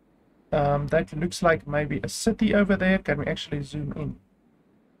 That looks like maybe a city over there. Can we actually zoom in?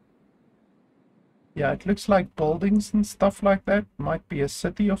 Yeah, it looks like buildings and stuff like that. Might be a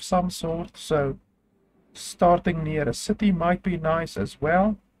city of some sort. So starting near a city might be nice as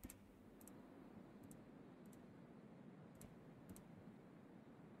well.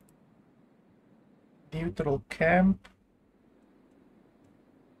 Neutral camp.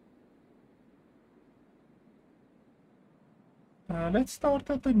 Let's start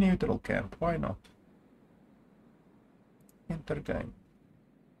at the neutral camp. Why not? Enter game.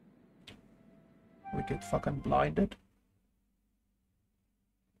 We get fucking blinded.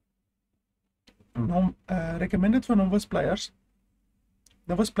 Recommended for novice players.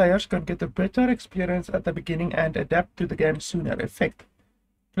 Novice players can get a better experience at the beginning and adapt to the game sooner. Effect.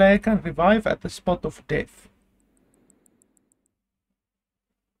 Player can revive at the spot of death.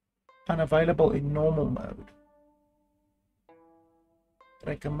 Unavailable in normal mode.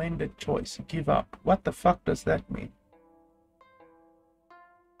 Recommended choice. Give up. What the fuck does that mean?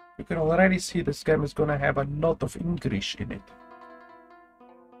 You can already see this game is gonna have a lot of English in it.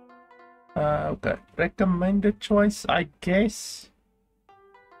 Okay. Recommended choice, I guess.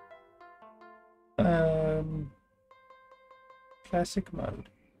 Classic mode.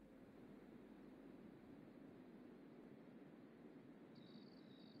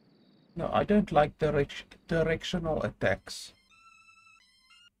 No, I don't like directional attacks.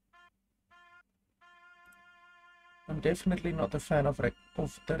 I'm definitely not a fan of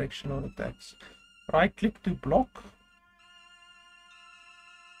directional attacks. Right click to block.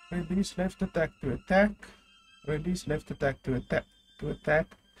 Release left attack to attack. Release left attack to attack.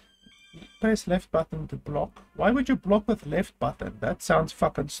 Press left button to block. Why would you block with left button? That sounds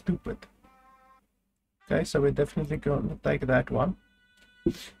fucking stupid. Okay, so we're definitely going to take that one.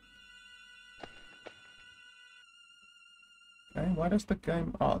 Okay, why does the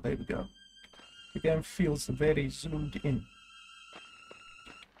game... Oh, there we go. The game feels very zoomed in.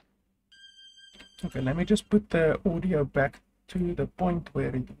 Okay, let me just put the audio back to the point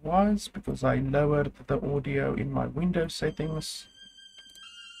where it was, because I lowered the audio in my Windows settings.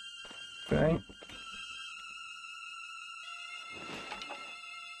 Okay.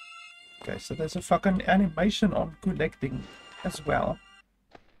 Okay, so there's a fucking animation on collecting as well.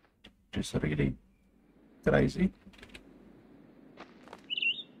 Which is really crazy.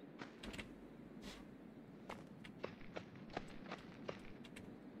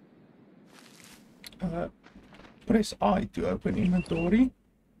 Press I to open inventory.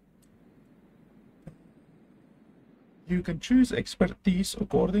 You can choose expertise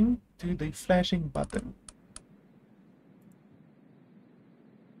according to the flashing button.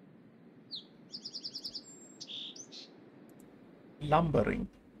 Lumbering.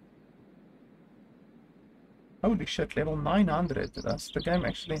 Holy shit, level 900. Does the game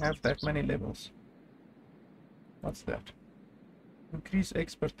actually have that many levels? What's that? Increase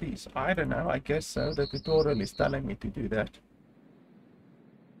expertise. I don't know, I guess so. The tutorial is telling me to do that.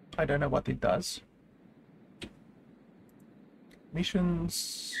 I don't know what it does.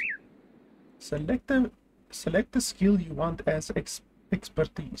 Missions. Select the skill you want as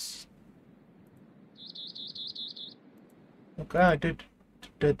expertise. Okay, I did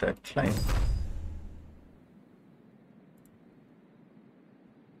that claim.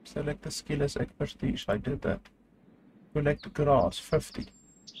 Select the skill as expertise. I did that. Collect grass, 50.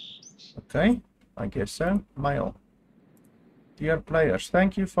 Okay, I guess so. Mail. Dear players,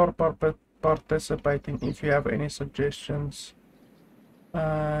 thank you for participating. If you have any suggestions,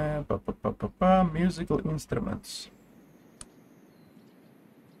 musical instruments.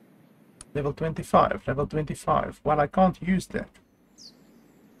 Level 25, level 25. Well, I can't use that.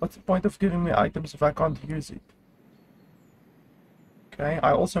 What's the point of giving me items if I can't use it? Okay,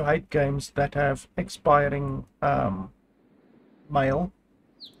 I also hate games that have expiring mail.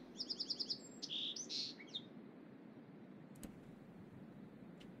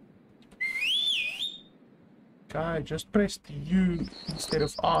 Okay, I just pressed U instead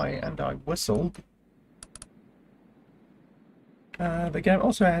of I and I whistled. The game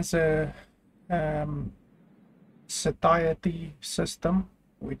also has a satiety system,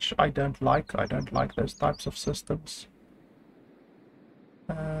 which I don't like. I don't like those types of systems.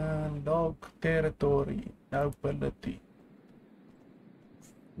 Log territory, nobility.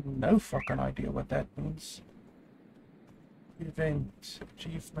 No fucking idea what that means. Event,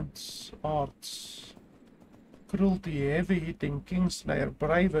 achievements, arts, cruelty, heavy hitting, kingslayer,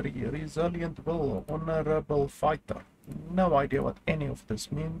 bravery, resilient will, honorable fighter. No idea what any of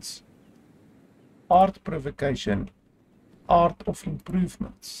this means. Art provocation. Art of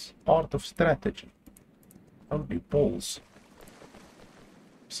improvements. Art of strategy. Only balls.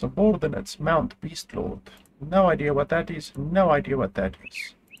 Subordinates. Mount. Beast Lord. No idea what that is. No idea what that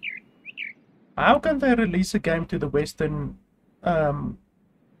is. How can they release a game to the Western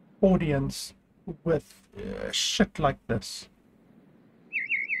audience with shit like this?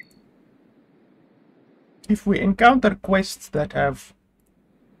 If we encounter quests that have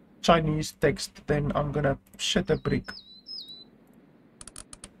Chinese text, then I'm gonna shit a brick.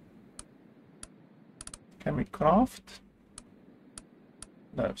 Can we craft?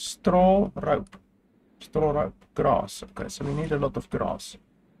 No, straw rope. Straw rope, grass. Okay, so we need a lot of grass.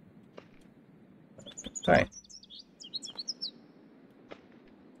 Okay.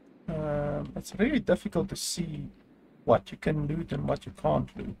 It's really difficult to see what you can loot and what you can't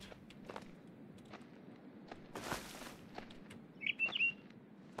loot.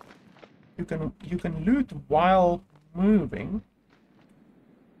 You can loot while moving.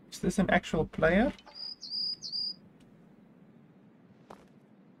 Is this an actual player?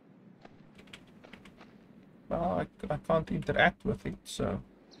 Well, I can't interact with it, so...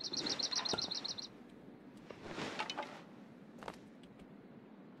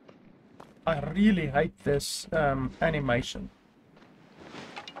 I really hate this animation.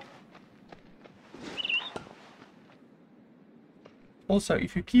 Also,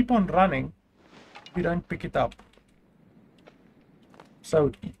 if you keep on running, you don't pick it up.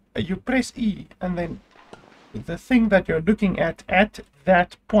 So you press E, and then the thing that you're looking at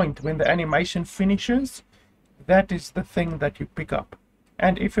that point when the animation finishes, that is the thing that you pick up.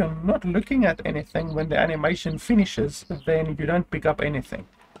 And if you're not looking at anything when the animation finishes, then you don't pick up anything.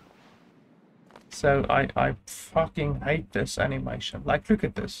 So I fucking hate this animation. Like, look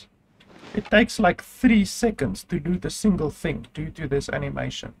at this. It takes like 3 seconds to loot a single thing due to this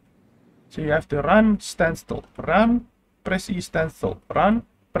animation. So you have to run, stand still, run, press E, stand still, run,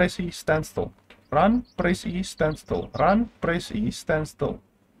 press E, stand still, run, press E, stand still, run, press E, stand still,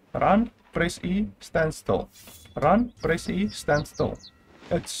 run, press E, stand still, run, press E, stand still.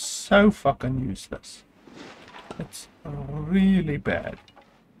 It's so fucking useless. It's really bad.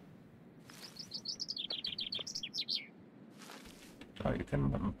 Oh, you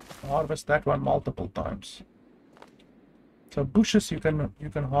can harvest that one multiple times. So bushes you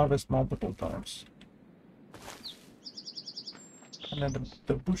can harvest multiple times. And then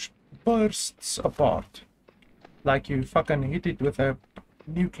the bush bursts apart. Like you fucking hit it with a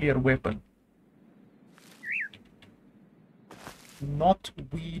nuclear weapon. Not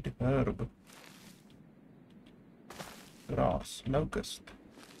weed, herb. Grass, locust.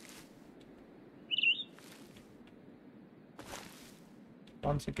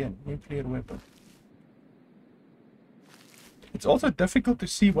 Once again, nuclear weapon. It's also difficult to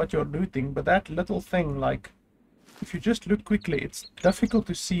see what you're looting, but that little thing, like, if you just look quickly, it's difficult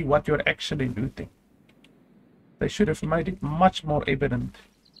to see what you're actually looting. They should have made it much more evident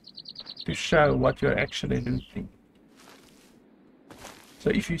to show what you're actually looting. So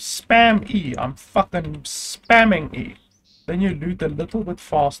if you spam E, I'm fucking spamming E, then you loot a little bit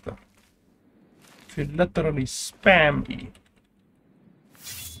faster. If you literally spam E.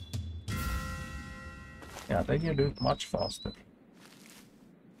 Yeah, then you loot much faster.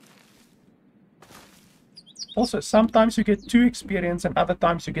 Also, sometimes you get 2 experience and other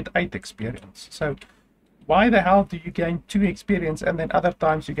times you get 8 experience. So, why the hell do you gain 2 experience and then other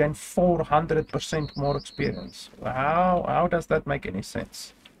times you gain 400% more experience? How does that make any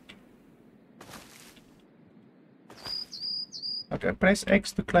sense? Okay, press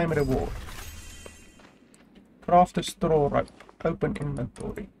X to claim a reward. Craft a straw rope. Open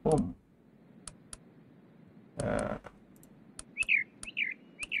inventory. Boom.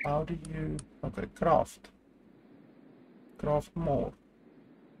 How do you... Okay, craft. Craft more.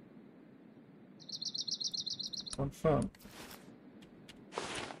 Confirm.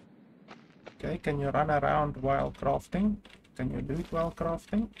 Okay, can you run around while crafting? Can you loot while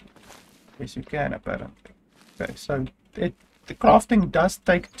crafting? Yes, you can, apparently. Okay, so the crafting does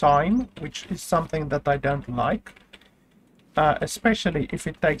take time, which is something that I don't like. Especially if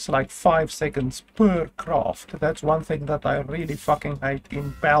it takes like 5 seconds per craft. That's one thing that I really fucking hate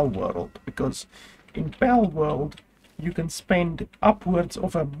in Pal World, because in Pal World you can spend upwards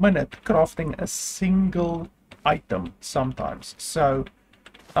of a minute crafting a single item sometimes. So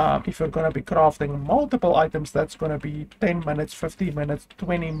if you're going to be crafting multiple items, that's going to be 10 minutes, 15 minutes,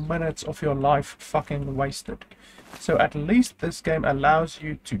 20 minutes of your life fucking wasted. So at least this game allows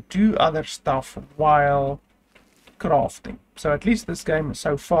you to do other stuff while crafting. So at least this game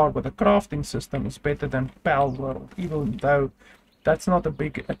so far with the crafting system is better than Pal World, even though That's not a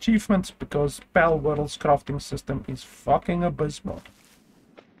big achievement because Pal World's crafting system is fucking abysmal.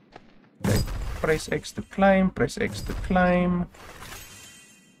 Okay, press X to claim, press X to claim.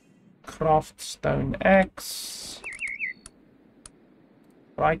 Craft stone axe.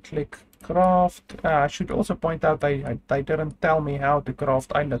 Right click, craft. I should also point out they didn't tell me how to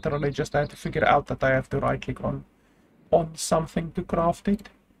craft. I literally just had to figure out that I have to right click on something to craft it.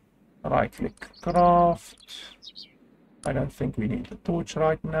 Right click, craft. I don't think we need a torch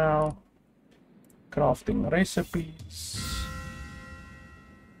right now. Crafting recipes.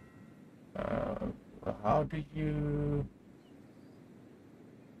 How do you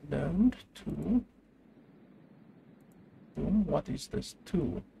learn tool? What is this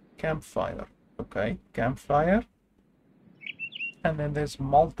tool? Campfire. Okay, campfire. And then there's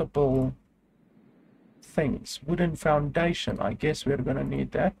multiple things. Wooden foundation. I guess we're gonna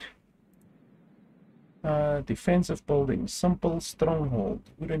need that. Defensive building, simple stronghold,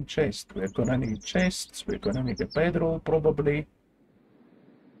 wooden chest. We're gonna need chests. We're gonna need a bedroll probably.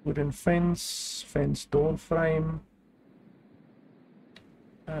 Wooden fence, door frame.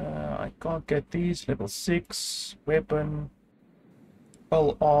 I can't get these. Level 6 weapon,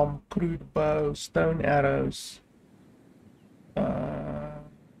 pole arm, crude bow, stone arrows.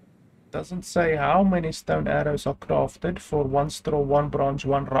 Doesn't say how many stone arrows are crafted for 1 straw, 1 bronze,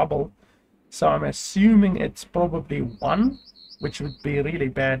 1 rubble. So I'm assuming it's probably 1, which would be really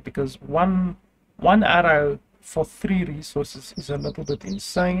bad because one arrow for 3 resources is a little bit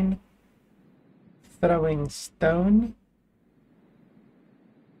insane. Throwing stone.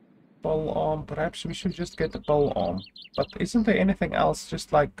 Pole arm. Perhaps we should just get the pole arm. But isn't there anything else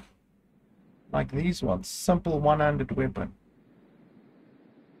just like these ones? Simple one-handed weapon.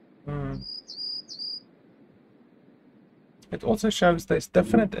 It also shows there's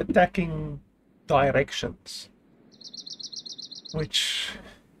different attacking directions, which,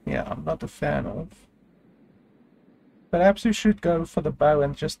 yeah, I'm not a fan of. Perhaps we should go for the bow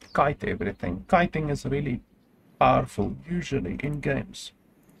and just kite everything. Kiting is really powerful, usually, in games.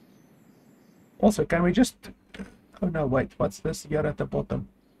 Also, can we just... Oh no, wait, what's this here at the bottom?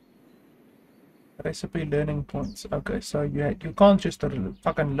 Recipe learning points. Okay, so you can't just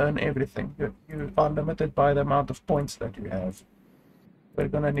fucking learn everything. You are limited by the amount of points that you have. We're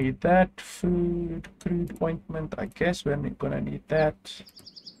gonna need that. Food, crude ointment. I guess we're gonna need that.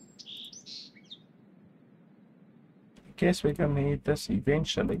 I guess we're gonna need this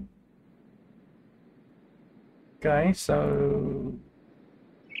eventually. Okay, so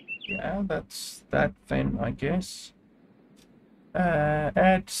yeah, that's that then, I guess.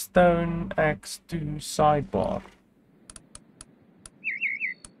 Add stone axe to sidebar.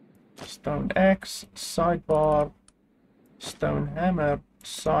 Stone axe, sidebar. Stone hammer,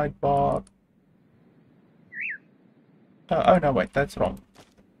 sidebar. Oh no, wait, that's wrong.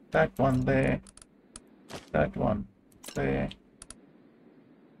 That one there. That one there.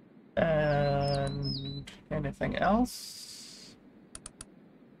 And anything else?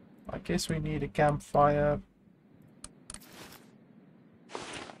 I guess we need a campfire.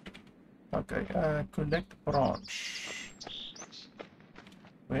 Okay, collect branch.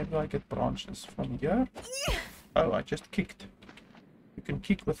 Where do I get branches? From here? Oh, I just kicked. You can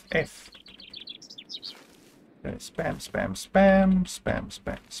kick with F. Okay, spam, spam, spam, spam,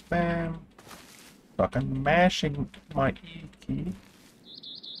 spam, spam. Fucking mashing my E key.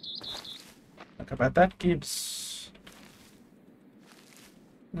 Okay, but that gives...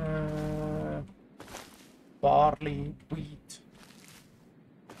 barley, wheat.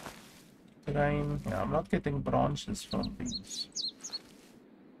 Grain. Yeah, I'm not getting branches from these.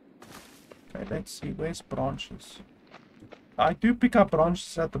 Okay, let's see. Where's branches? I do pick up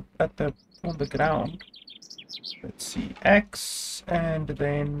branches on the ground. Let's see. Axe and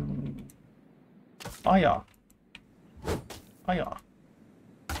then yeah. Yeah.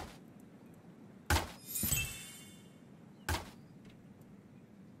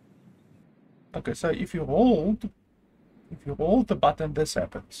 Okay, so if you hold the button, this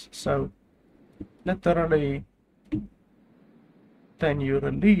happens. So literally then you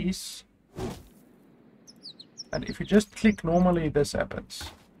release, and if you just click normally, this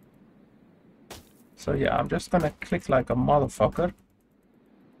happens. So yeah, I'm just gonna click like a motherfucker.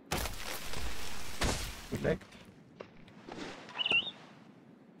 Select.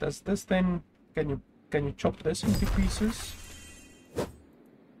 Does this then, can you chop this into pieces?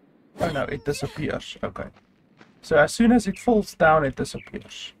 Oh no, it disappears. Okay. So as soon as it falls down, it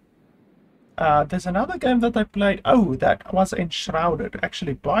disappears. There's another game that I played. Oh, that was Enshrouded.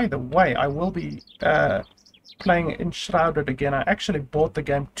 Actually, by the way, I will be playing Enshrouded again. I actually bought the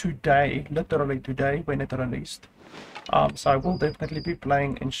game today, literally today, when it released. So I will definitely be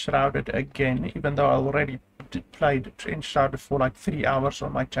playing Enshrouded again, even though I already played Enshrouded for like 3 hours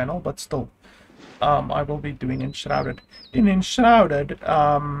on my channel, but still, I will be doing Enshrouded. In Enshrouded,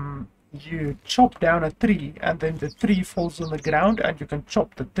 you chop down a tree, and then the tree falls on the ground, and you can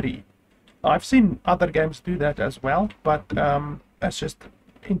chop the tree. I've seen other games do that as well, but it's just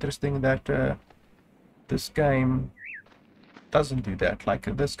interesting that this game doesn't do that.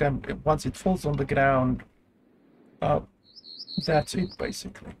 Like this game, once it falls on the ground, that's it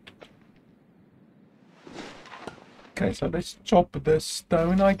basically. Okay, so let's chop the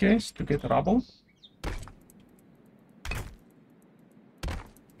stone, I guess, to get rubble.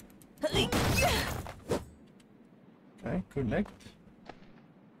 Okay, collect.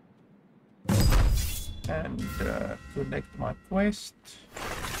 And collect my quest.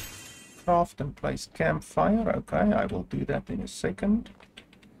 Craft and place campfire. Okay, I will do that in a second.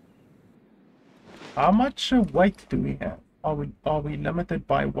 How much weight do we have? Are we limited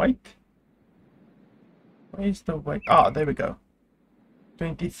by weight? Where's the weight? Ah, there we go.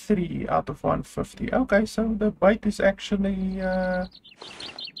 23 out of 150. Okay, so the weight is actually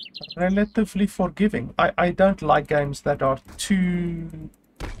relatively forgiving. I don't like games that are too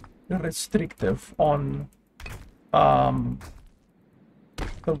restrictive on the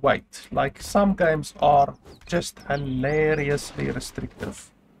weight. Like some games are just hilariously restrictive.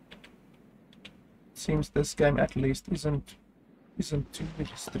 Seems this game at least isn't too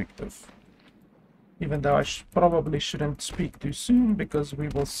restrictive. Even though I probably shouldn't speak too soon, because we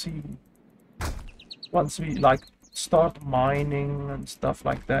will see once we like start mining and stuff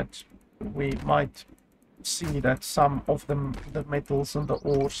like that, we might see that some of the metals and the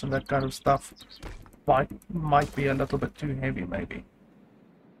ores and that kind of stuff might be a little bit too heavy maybe.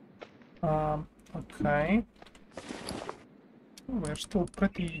 Okay. Oh, we're still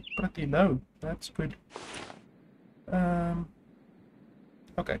pretty low. That's good.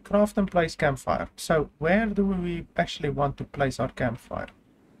 Okay, craft and place campfire. So where do we actually want to place our campfire?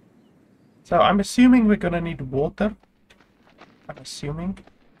 So I'm assuming we're gonna need water. I'm assuming.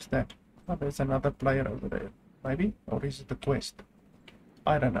 Is that? Oh, there's another player over there. Maybe? Or is it the quest?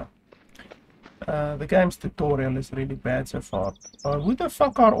 I don't know. The game's tutorial is really bad so far. Who the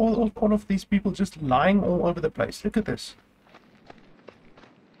fuck are all of these people just lying all over the place? Look at this.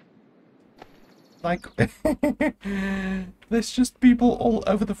 Like, there's just people all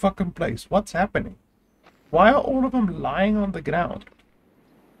over the fucking place. What's happening? Why are all of them lying on the ground?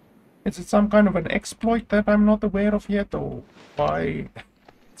 Is it some kind of an exploit that I'm not aware of yet, or why?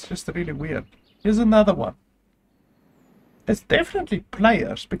 It's just really weird. Here's another one. It's definitely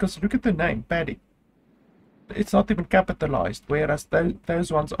players, because look at the name, Paddy. It's not even capitalized, whereas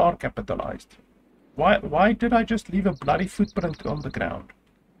those ones are capitalized. Why did I just leave a bloody footprint on the ground?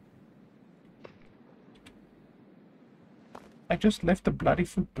 I just left a bloody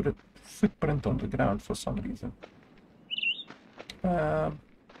footprint on the ground for some reason.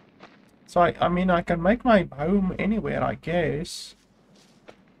 So I mean, I can make my home anywhere, I guess.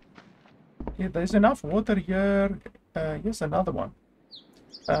 Yeah, there's enough water here. Here's another one.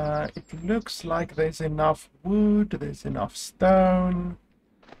 It looks like there's enough wood, there's enough stone.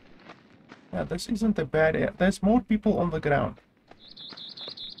 Yeah, this isn't a bad area. There's more people on the ground.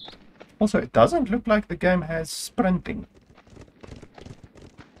 Also, it doesn't look like the game has sprinting.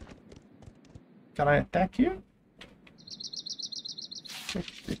 Can I attack you?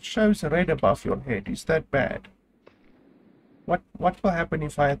 It shows red above your head. Is that bad? What will happen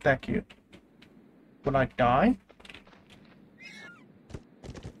if I attack you? Will I die?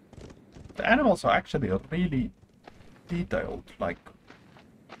 The animals are actually really detailed, like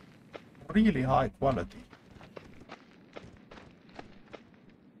really high quality.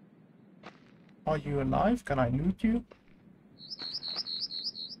 Are you alive? Can I loot you?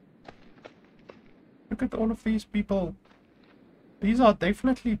 Look at all of these people. These are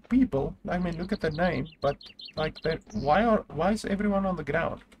definitely people. I mean, look at the name, but like, why is everyone on the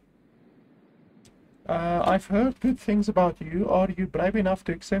ground? I've heard good things about you. Are you brave enough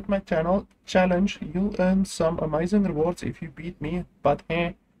to accept my challenge? You'll earn some amazing rewards if you beat me, but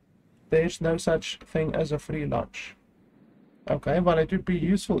there's no such thing as a free lunch. Okay, well, it would be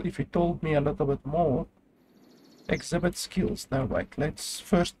useful if you told me a little bit more. Exhibit skills. No, wait, let's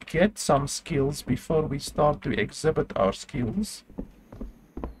first get some skills before we start to exhibit our skills.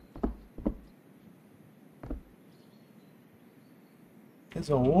 There's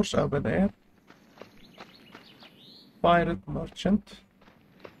a horse over there. Pirate merchant.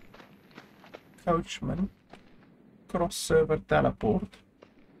 Coachman. Cross-server teleport.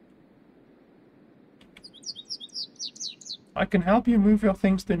 I can help you move your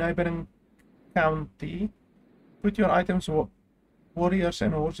things to neighboring county. Put your items, warriors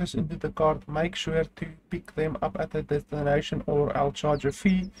and horses into the cart. Make sure to pick them up at the destination or I'll charge a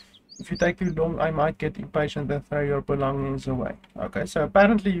fee. If you take too long, I might get impatient and throw your belongings away. Okay, so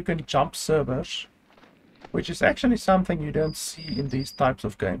apparently you can jump servers, which is actually something you don't see in these types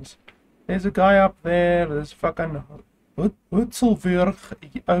of games. There's a guy up there, there's fucking Hutzelburg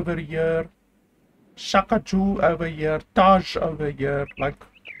over here, Shakaju over here, Taj over here. Like,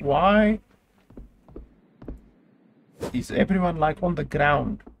 why is everyone like on the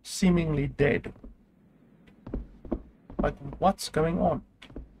ground, seemingly dead? Like, what's going on?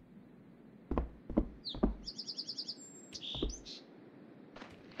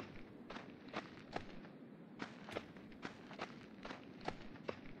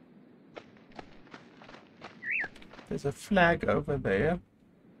 There's a flag over there.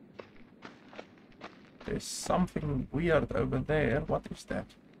 There's something weird over there. What is that?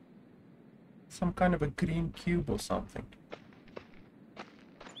 Some kind of a green cube or something.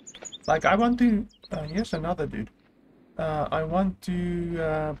 Like, I want to... here's another dude. I want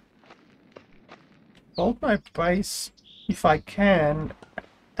to build my base, if I can,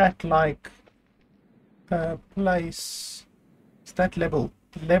 at like a place... Is that level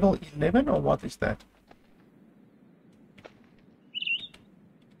 11 or what is that?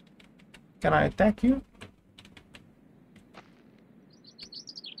 Can I attack you?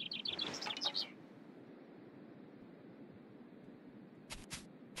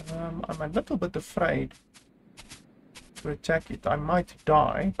 I'm a little bit afraid to attack it. I might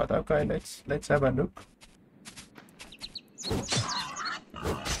die, but okay, let's have a look.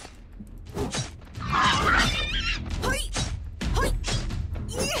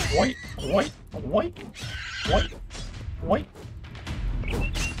 Wait, wait, wait, wait, wait,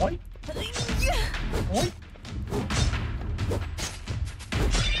 wait. Wait.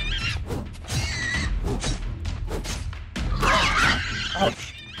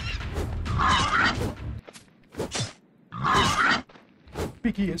 Ouch.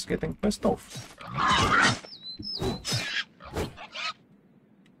 Piggy is getting pissed off.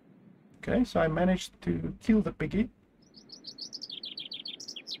 Okay, so I managed to kill the piggy.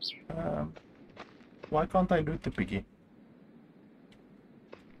 Why can't I loot the piggy?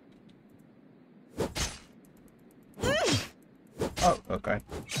 Oh, okay.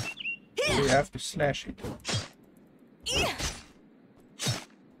 We have to slash it.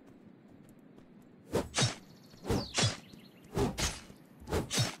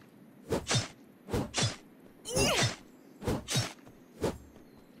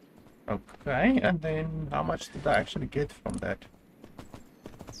 Okay, and then how much did I actually get from that?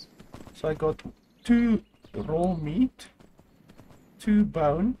 So I got 2 raw meat, 2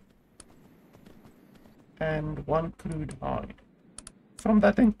 bone, and 1 crude hide. From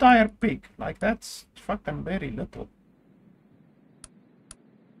that entire pig. Like, that's fucking very little.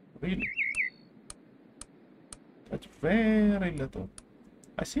 Really. That's very little.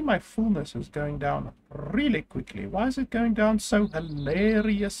 I see my fullness is going down really quickly. Why is it going down so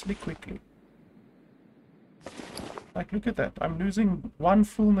hilariously quickly? Like, look at that. I'm losing 1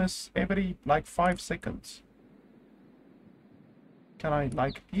 fullness every, like, 5 seconds. Can I,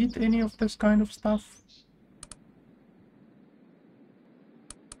 like, eat any of this kind of stuff?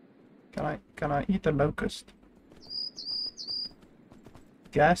 Can I eat a locust?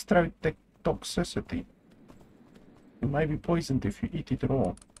 Gastrotoxicity. You may be poisoned if you eat it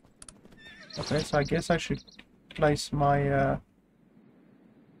raw. Okay, so I guess I should place my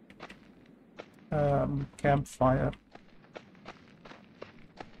campfire.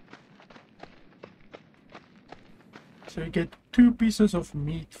 So you get 2 pieces of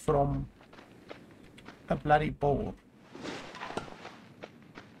meat from a bloody boar.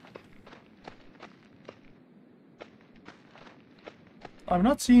 I'm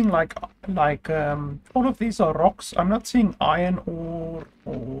not seeing like all of these are rocks. I'm not seeing iron ore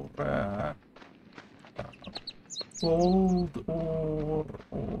or gold or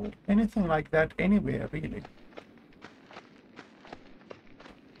anything like that anywhere really.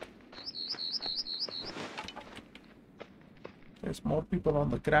 There's more people on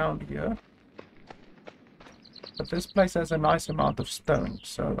the ground here. But this place has a nice amount of stone,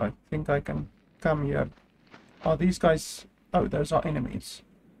 so I think I can come here. Are these guys... Oh, those are enemies.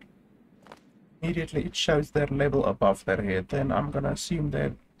 Immediately it shows their level above their head, then I'm gonna assume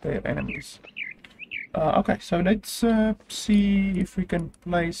they're enemies. Okay, so let's see if we can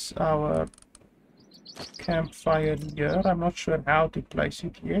place our campfire here. I'm not sure how to place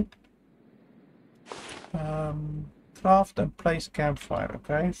it yet. Craft and place campfire,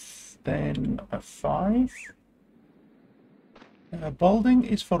 okay. Then a 5. Building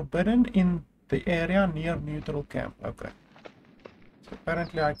is forbidden in The area near neutral camp. Okay. So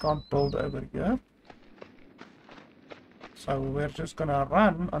apparently I can't build over here. So we're just gonna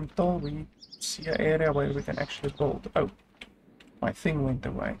run until we see an area where we can actually build. Oh, my thing went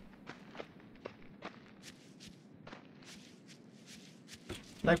away.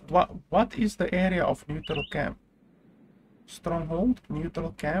 Like, what is the area of neutral camp? Stronghold,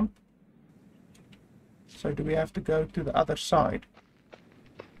 neutral camp. So do we have to go to the other side?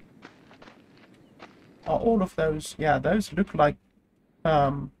 Are all of those, yeah, those look like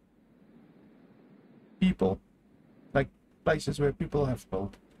people. Like places where people have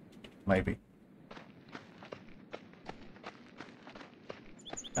built, maybe.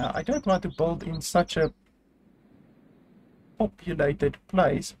 I don't want to build in such a populated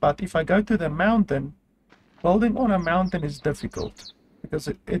place, but if I go to the mountain, building on a mountain is difficult because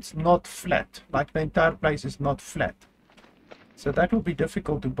it's not flat. Like the entire place is not flat, so that will be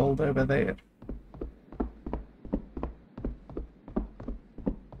difficult to build over there.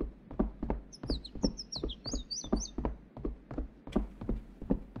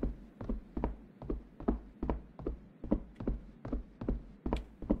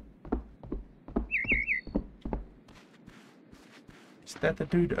 Is that the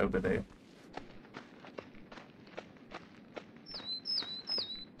dude over there?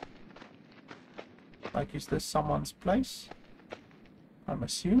 Like, is this someone's place? I'm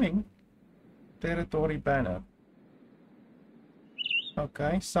assuming. Territory banner.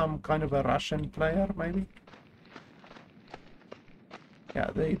 Okay, some kind of a Russian player, maybe?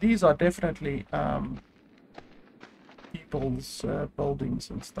 Yeah, these are definitely people's buildings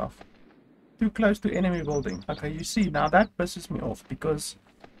and stuff. Too close to enemy building. Okay, you see, now that pisses me off, because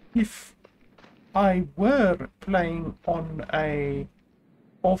if I were playing on a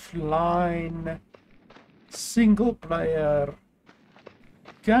offline single player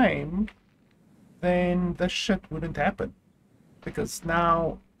game, then this shit wouldn't happen, because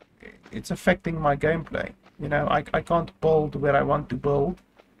now it's affecting my gameplay. You know, I can't build where I want to build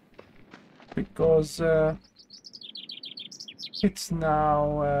because it's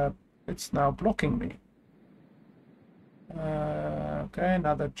now blocking me. Okay,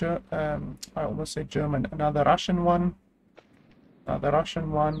 another I almost said German. Another Russian one. Another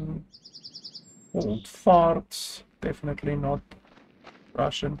Russian one. Old farts. Definitely not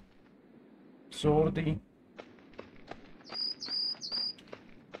Russian. Zordi.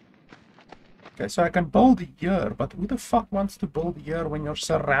 Okay, so I can build here, but who the fuck wants to build here when you're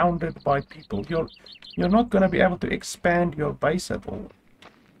surrounded by people? You're not gonna be able to expand your base at all.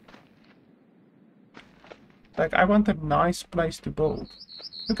 Like, I want a nice place to build.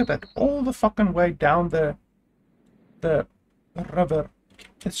 Look at that, all the fucking way down the river.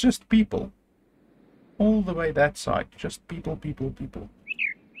 It's just people. All the way that side, just people, people, people.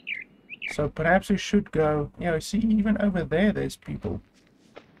 So perhaps we should go, you know, see, even over there, there's people.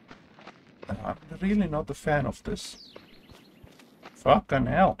 I'm really not a fan of this. Fucking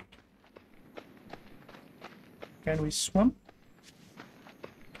hell. Can we swim?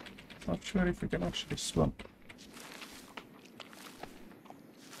 Not sure if we can actually swim.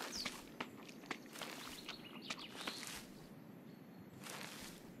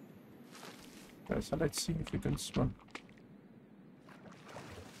 Okay, so let's see if we can swim.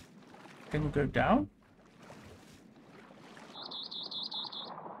 Can you go down?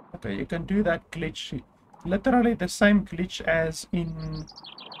 Okay, you can do that glitch. Literally the same glitch as in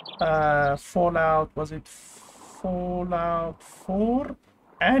Fallout. Was it Fallout 4?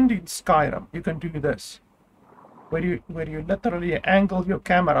 And in Skyrim, you can do this. Where you literally angle your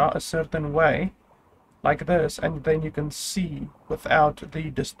camera a certain way, like this, and then you can see without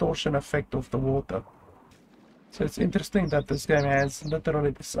the distortion effect of the water. So it's interesting that this game has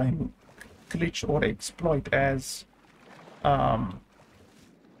literally the same glitch or exploit as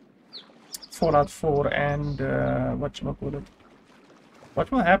Fallout 4 and whatchamacallit.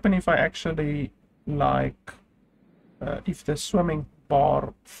 What will happen if I actually, like, if the swimming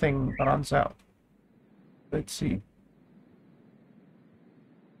bar thing runs out? Let's see.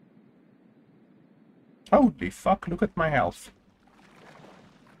 Holy fuck, look at my health.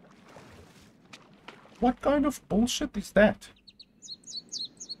 What kind of bullshit is that?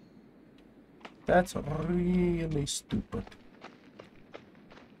 That's really stupid.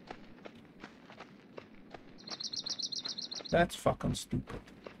 That's fucking stupid.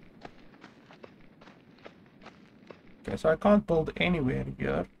 Okay, so I can't build anywhere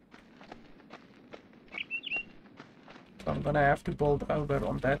here. So I'm gonna have to build over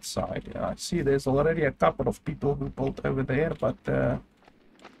on that side. Yeah, I see there's already a couple of people who built over there, but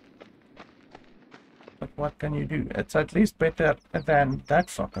what can you do? It's at least better than that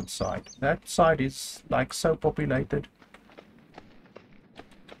fucking side. That side is like so populated.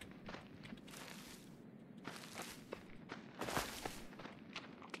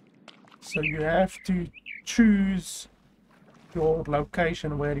 So you have to choose your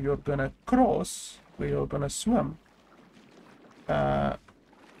location where you're gonna cross, where you're gonna swim.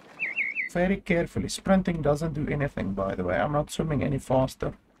 Very carefully. Sprinting doesn't do anything, by the way. I'm not swimming any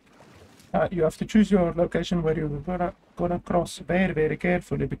faster. You have to choose your location where you're gonna cross very, very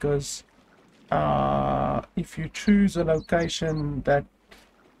carefully, because if you choose a location that,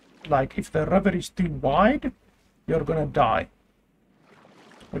 like, if the river is too wide, you're gonna die.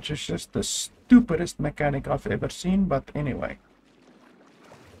 Which is just the stupidest mechanic I've ever seen, but anyway.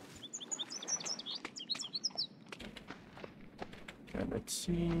 Okay, let's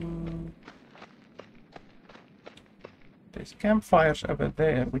see. There's campfires over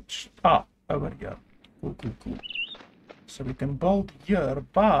there, which... over here. Cool, cool, cool. So we can build here,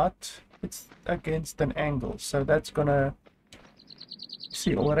 but it's against an angle. So that's gonna...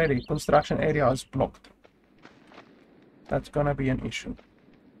 See, already, construction area is blocked. That's gonna be an issue.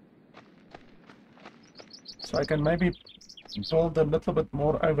 So I can maybe build a little bit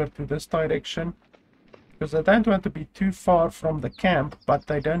more over to this direction. Because I don't want to be too far from the camp, but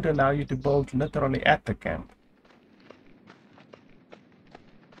they don't allow you to build literally at the camp.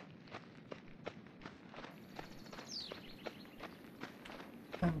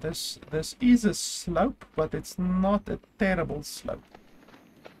 And this is a slope, but it's not a terrible slope.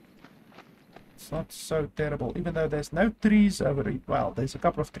 It's not so terrible, even though there's no trees over it. Well, there's a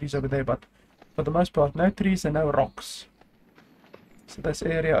couple of trees over there, but for the most part, no trees and no rocks. So this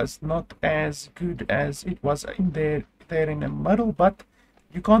area is not as good as it was in there in the middle, but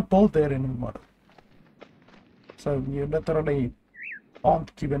you can't build there in the middle. So you literally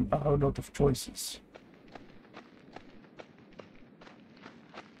aren't given a whole lot of choices.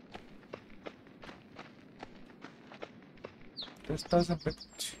 This doesn't look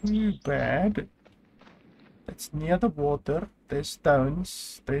too bad. It's near the water. There's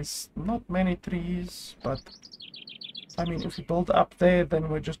stones. There's not many trees, but I mean, if we build up there, then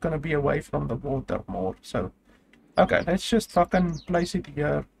we're just gonna be away from the water more. So, okay, let's just fucking place it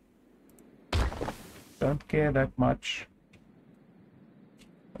here. Don't care that much.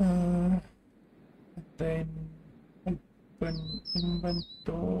 Then open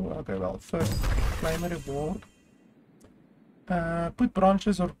inventory. Okay, well, first claim a reward. Put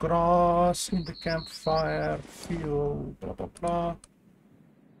branches or grass in the campfire, fuel, blah blah blah.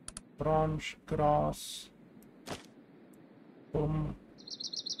 Branch, grass. Boom.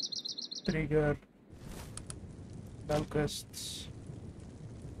 Trigger. Locusts.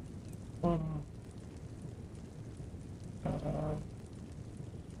 Boom.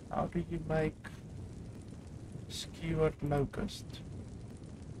 How do you make skewered locust?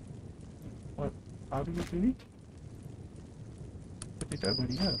 What? How do you do it? Put it over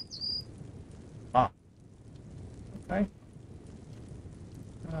here. Okay.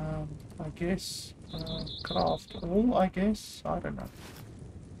 I guess craft all, I guess. I don't know.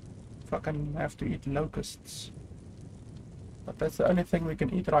 Fucking have to eat locusts. But that's the only thing we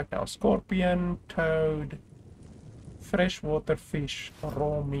can eat right now. Scorpion, toad, freshwater fish,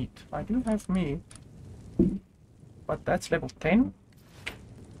 raw meat. I do have meat, but that's level 10.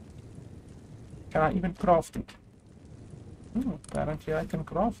 Can I even craft it? Apparently I can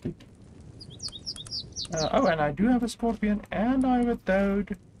craft it. Oh, and I do have a scorpion, and I have a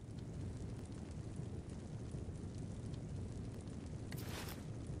toad.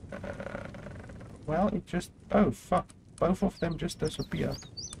 Well, it just... Oh, fuck. Both of them just disappeared.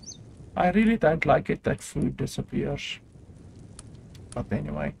 I really don't like it that food disappears. But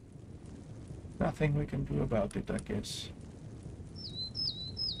anyway. Nothing we can do about it, I guess.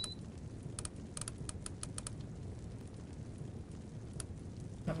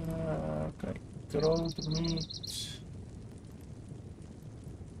 Okay. Grilled meat.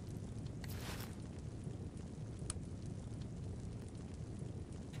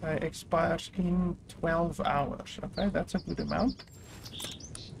 Okay, expires in 12 hours. Okay, that's a good amount.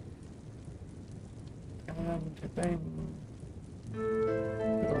 And then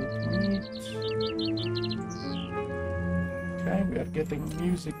grilled meat. Okay, we are getting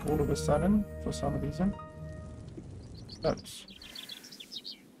music all of a sudden for some reason. Close.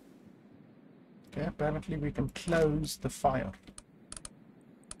 Okay, apparently we can close the fire.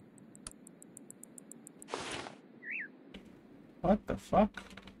 What the fuck?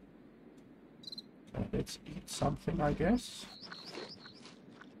 Okay, let's eat something, I guess.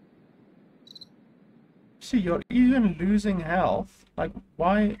 See, you're even losing health. Like,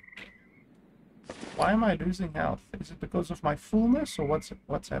 why? Why am I losing health? Is it because of my fullness or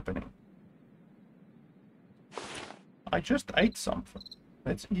what's happening? I just ate something.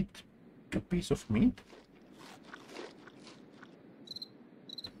 Let's eat a piece of meat.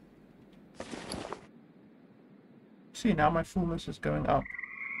 See, now my fullness is going up.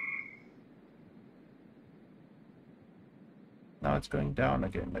 Now it's going down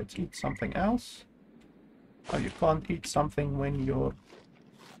again. Let's eat something else. Oh, you can't eat something when your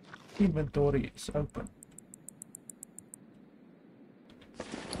inventory is open.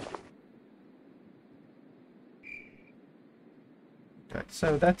 Okay,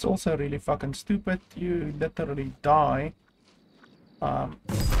 so that's also really fucking stupid. You literally die.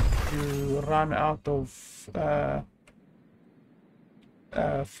 You run out of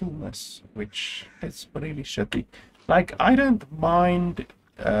fullness, which is really shitty. Like, I don't mind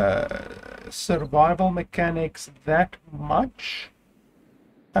survival mechanics that much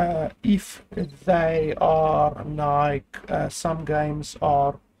if they are like some games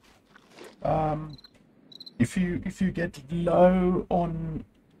are. If you get low on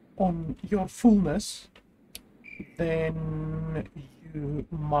your fullness, then you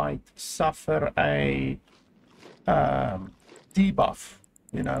might suffer a debuff.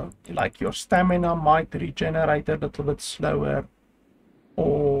 You know, like your stamina might regenerate a little bit slower,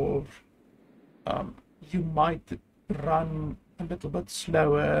 or you might run a little bit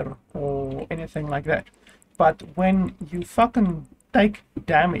slower, or anything like that. But when you fucking take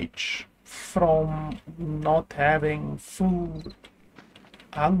damage from not having full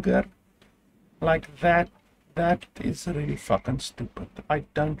hunger, like that is really fucking stupid. I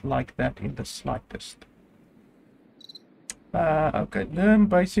don't like that in the slightest. Okay, learn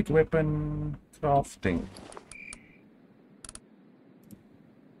basic weapon crafting.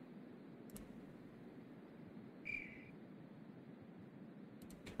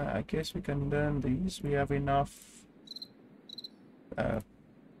 I guess we can learn these. We have enough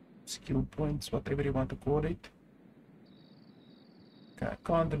skill points, whatever you want to call it. Okay, I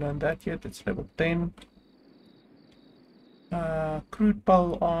can't learn that yet. It's level 10. Crude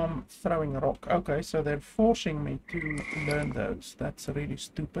pole arm, throwing rock. Okay, so they're forcing me to learn those. That's really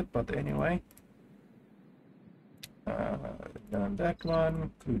stupid, but anyway. Learn that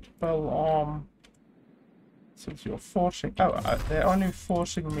one. Crude pole arm. Since you're forcing... Oh, they're only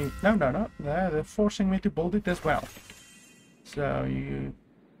forcing me... No. They're forcing me to build it as well. So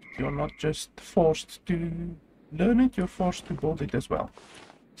you're not just forced to learn it, you're forced to build it as well.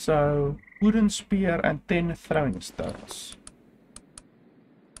 So, wooden spear and 10 throwing stones.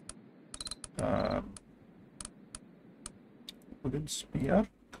 Wooden spear,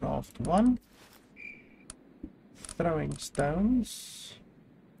 craft 1. Throwing stones,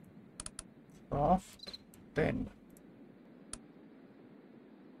 craft 10.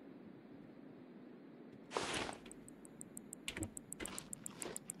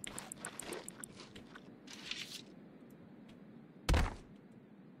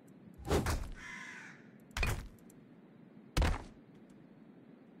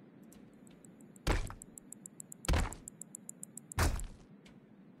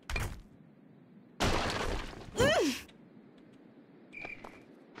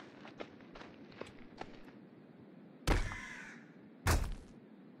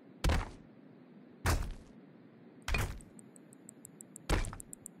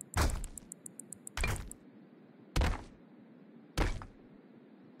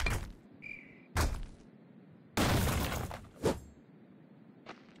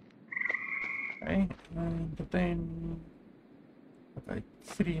 Okay, and then okay,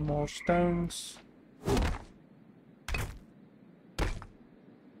 3 more stones.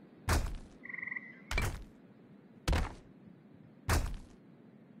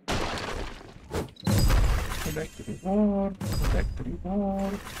 Collect the reward, collect the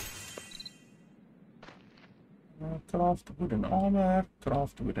reward. Craft wooden armor,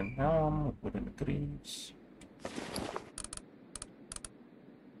 craft wooden helm, wooden greaves.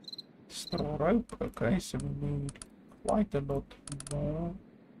 Straw rope, okay, so we need quite a lot more.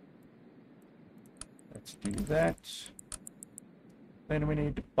 Let's do that. Then we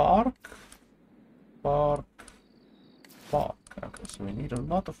need bark, bark, bark. Okay, so we need a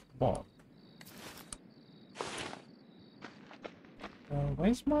lot of bark.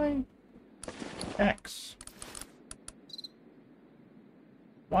 Where's my axe?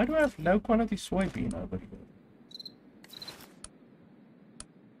 Why do I have low quality soybean over here?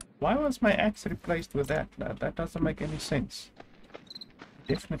 Why was my axe replaced with that? That doesn't make any sense.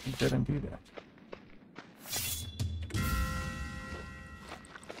 Definitely didn't do that.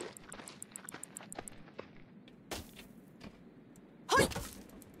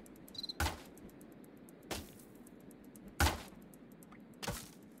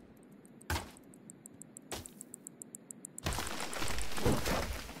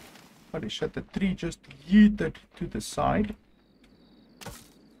 Holy shit, the tree just yeeted to the side.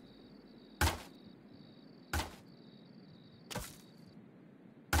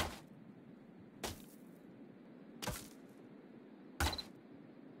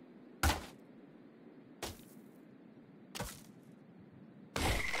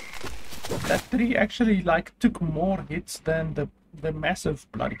 That tree actually like took more hits than the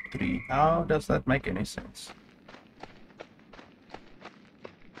massive bloody tree. How does that make any sense?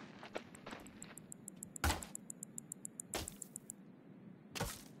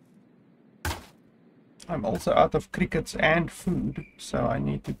 I'm also out of crickets and food, so I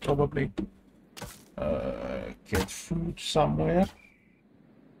need to probably get food somewhere.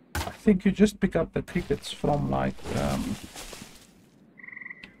 I think you just pick up the crickets from like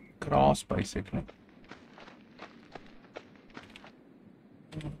grass, basically.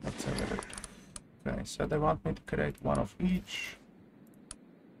 Let's have a look. Okay, so they want me to create one of each.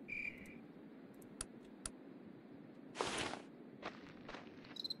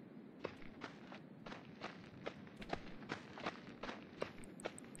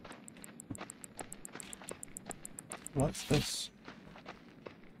 What's this?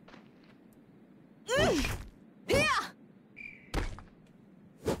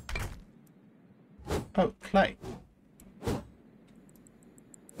 Oh, clay.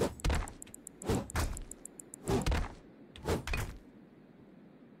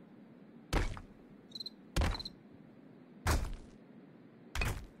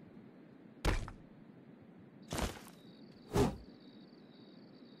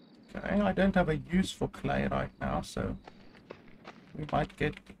 Okay, I don't have a use for clay right now, so we might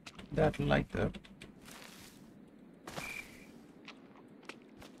get that later.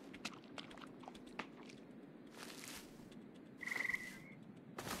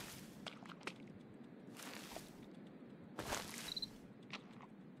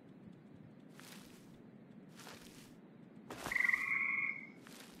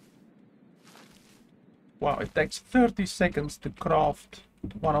 Wow, it takes 30 seconds to craft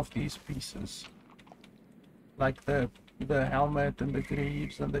one of these pieces. Like the helmet and the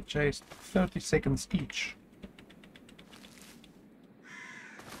greaves and the chest. 30 seconds each.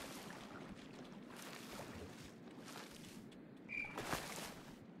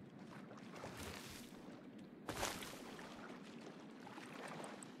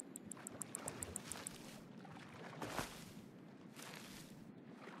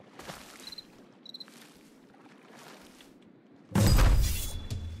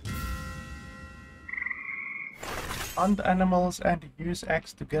 Hunt animals and use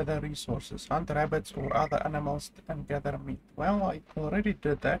axe to gather resources. Hunt rabbits or other animals and gather meat. Well, I already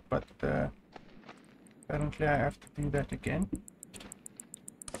did that, but apparently I have to do that again.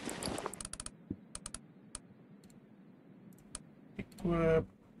 Equip.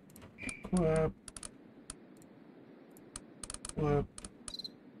 Equip. Equip.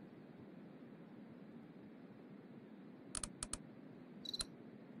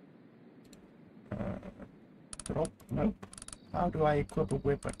 Drop. Nope. How do I equip a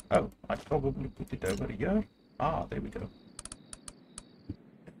weapon? Oh, I probably put it over here. Ah, there we go.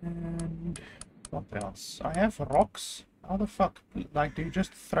 And what else? I have rocks. How the fuck? Like, do you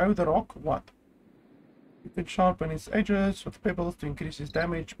just throw the rock? What? You can sharpen its edges with pebbles to increase its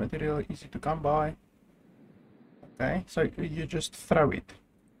damage. Material easy to come by. Okay, so you just throw it.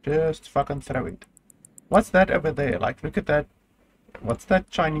 Just fucking throw it. What's that over there? Like, look at that. What's that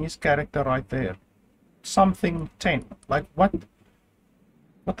Chinese character right there? Something 10. Like, what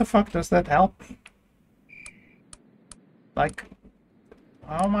the fuck does that help me? Like,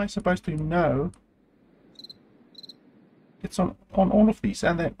 how am I supposed to know? It's on all of these,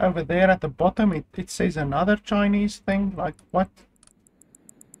 and then over there at the bottom it says another Chinese thing. Like, what?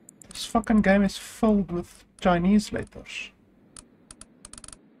 This fucking game is filled with Chinese letters.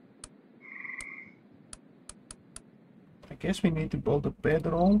 I guess we need to build a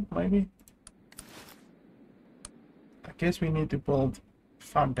bedroll, maybe. I guess we need to build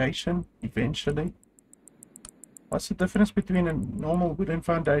foundation eventually. What's the difference between a normal wooden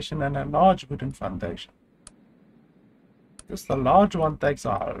foundation and a large wooden foundation? Because the large one takes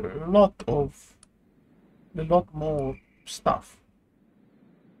a lot more stuff.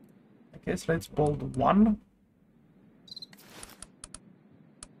 I guess let's build one.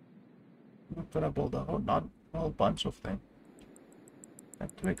 I'm not gonna build a whole bunch of them.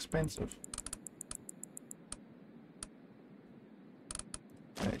 That's too expensive.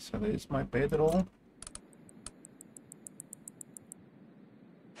 Okay, so there's my bedroll.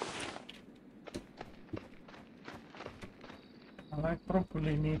 I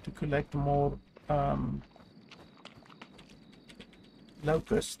probably need to collect more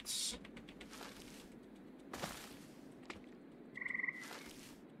locusts.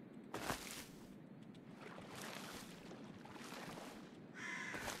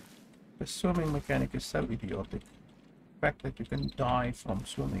 The swimming mechanic is so idiotic. The fact that you can die from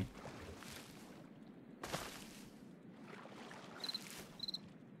swimming.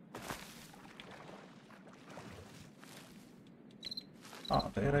 Ah,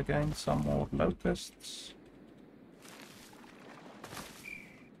 there again, some more locusts.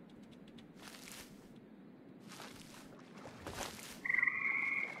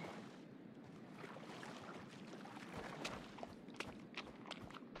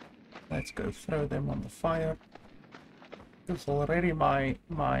 Let's go throw them on the fire. Because already my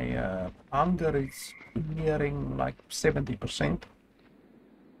hunger is nearing like 70%.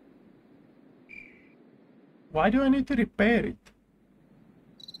 Why do I need to repair it?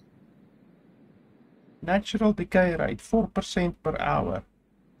 Natural decay rate 4% per hour.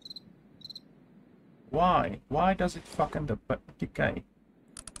 Why? Why does it fucking decay?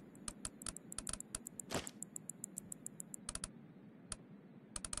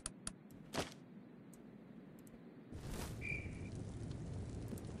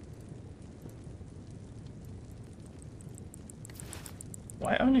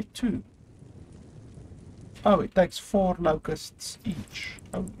 Why only 2? Oh, it takes 4 locusts each.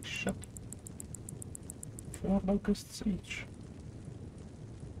 Holy shit. 4 locusts each.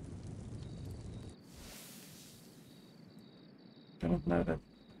 Didn't know that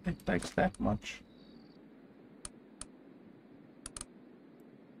it takes that much.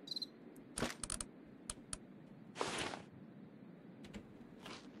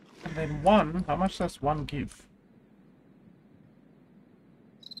 And then 1, how much does 1 give?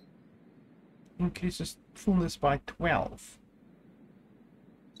 Increases fullness by 12.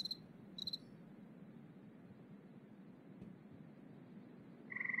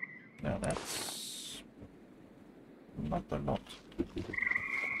 Now that's not a lot.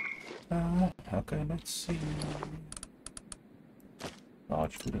 Okay, let's see.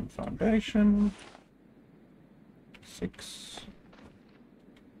 Large wooden foundation. 6.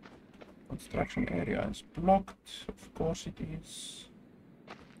 Construction area is blocked. Of course it is.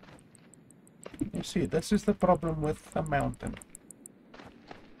 You see, this is the problem with a mountain.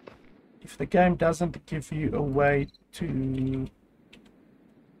 If the game doesn't give you a way to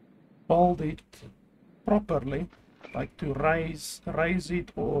build it properly, like to raise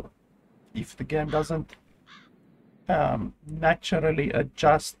it, or if the game doesn't naturally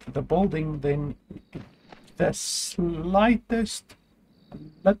adjust the building, then the slightest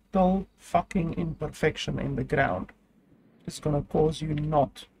little fucking imperfection in the ground is gonna cause you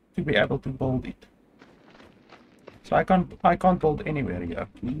not to be able to build it. So I can't build anywhere here.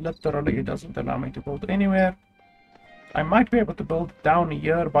 Literally, it doesn't allow me to build anywhere. I might be able to build down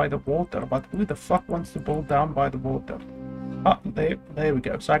here by the water, but who the fuck wants to build down by the water? Ah, there we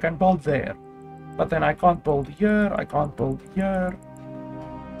go. So I can build there, but then I can't build here. I can't build here.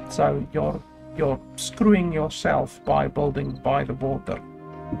 So you're screwing yourself by building by the water.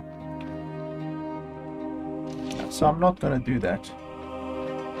 So I'm not gonna do that.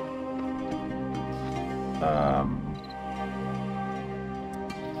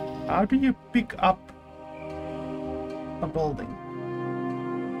 How do you pick up a building?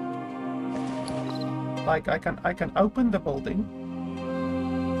 Like I can open the building,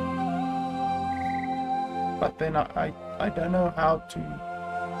 but then I don't know how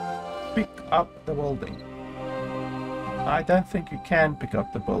to pick up the building. I don't think you can pick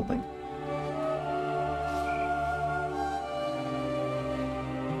up the building.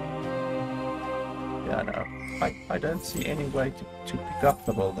 Yeah, no. I don't see any way to pick up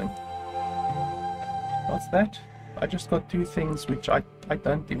the building. What's that? I just got 2 things which I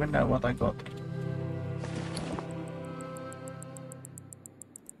don't even know what I got.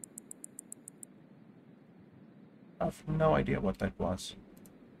 I've no idea what that was.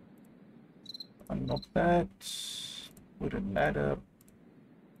 Unlock that. Wooden ladder.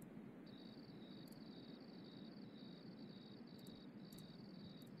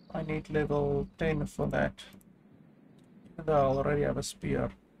 I need level 10 for that. Even though I already have a spear.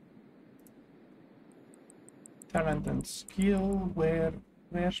 Talent and skill.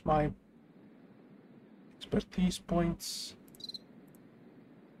 Where's my expertise points?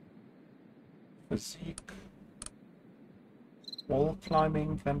 Physique. Wall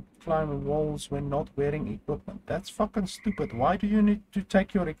climbing. Can climb walls when not wearing equipment. That's fucking stupid. Why do you need to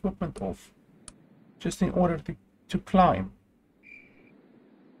take your equipment off? Just in order to climb.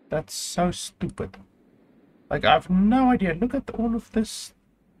 That's so stupid. Like, I have no idea. Look at all of this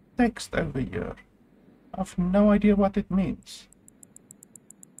text over here. I have no idea what it means.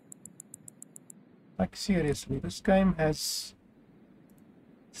 Like, seriously, this game has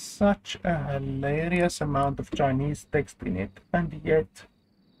such a hilarious amount of Chinese text in it, and yet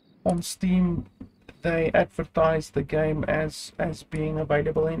on Steam they advertise the game as being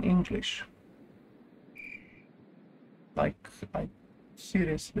available in English. Like,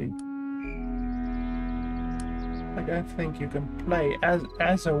 seriously, I don't think you can play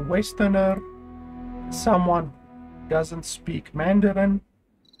as a Westerner, someone who doesn't speak Mandarin.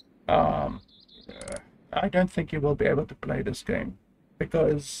 I don't think you will be able to play this game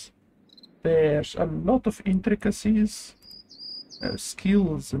because there's a lot of intricacies,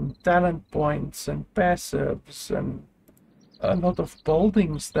 skills and talent points and passives and a lot of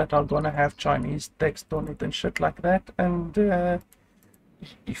buildings that are gonna have Chinese text on it and shit like that. And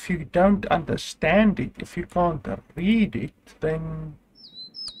if you don't understand it, if you can't read it, then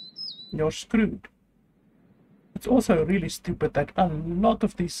you're screwed. It's also really stupid that a lot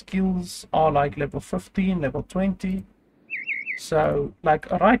of these skills are like level 15, level 20. So, like,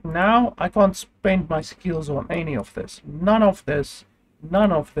 right now, I can't spend my skills on any of this. None of this,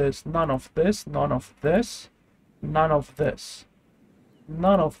 none of this, none of this, none of this, none of this,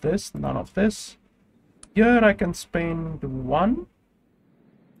 none of this, none of this. Here I can spend one.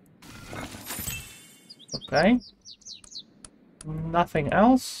 Okay. Nothing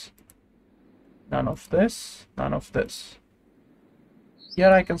else. None of this, none of this.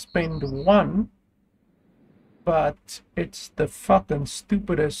 Here I can spend one, but it's the fucking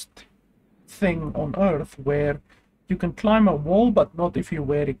stupidest thing on earth where you can climb a wall, but not if you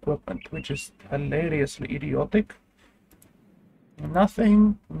wear equipment, which is hilariously idiotic.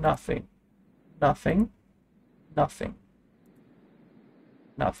 Nothing, nothing, nothing, nothing,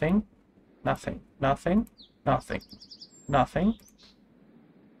 nothing, nothing, nothing, nothing, nothing,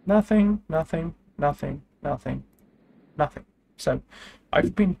 nothing, nothing, nothing, nothing, nothing. So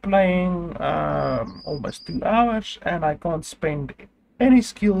I've been playing almost 2 hours and I can't spend any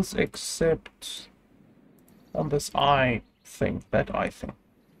skills except on this eye thing, that eye thing.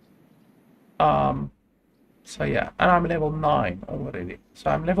 So yeah, and I'm level 9 already.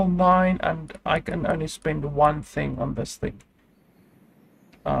 So I'm level 9 and I can only spend one thing on this thing.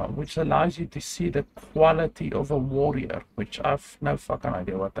 Which allows you to see the quality of a warrior, which I've no fucking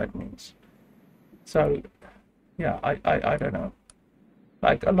idea what that means. So yeah, I don't know.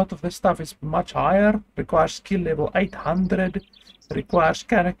 Like, a lot of this stuff is much higher, requires skill level 800, requires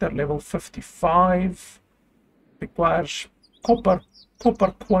character level 55, requires copper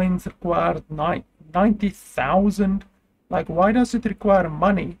coins, required 90,000. Like, why does it require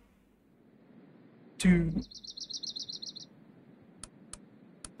money to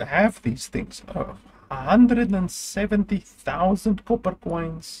have these things? 170,000 copper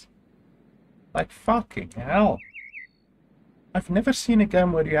coins. Like, fucking hell. I've never seen a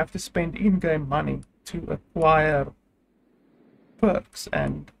game where you have to spend in-game money to acquire perks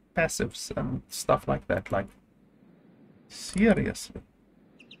and passives and stuff like that. Like, seriously.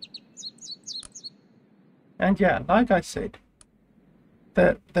 And yeah, like I said,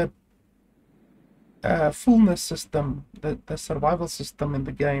 the fullness system, the survival system in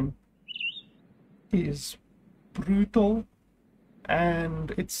the game is brutal,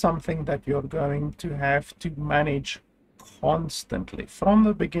 and it's something that you're going to have to manage constantly. From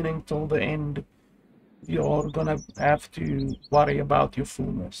the beginning till the end, you're gonna have to worry about your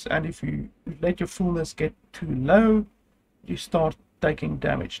fullness. And if you let your fullness get too low, you start taking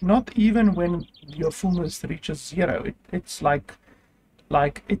damage. Not even when your fullness reaches 0. It's like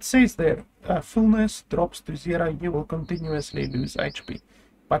it says there, fullness drops to 0, you will continuously lose HP.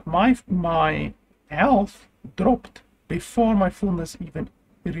 But my health dropped before my fullness even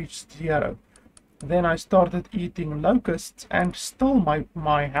reached 0. Then I started eating locusts and still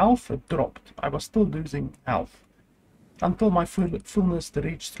my health dropped. I was still losing health until my fullness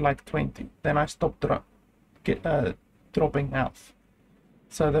reached like 20. Then I stopped dropping health.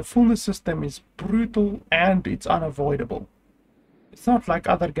 So the fullness system is brutal and it's unavoidable. It's not like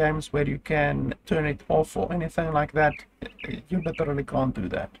other games where you can turn it off or anything like that. You literally can't do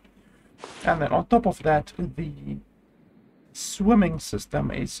that. And then on top of that, the swimming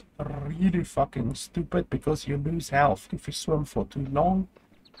system is really fucking stupid because you lose health if you swim for too long.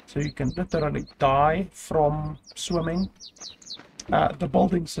 So you can literally die from swimming. The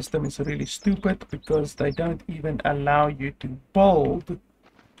building system is really stupid because they don't even allow you to build.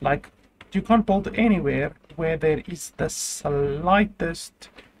 Like, you can't build anywhere where there is the slightest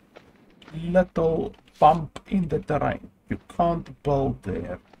little bump in the terrain. You can't build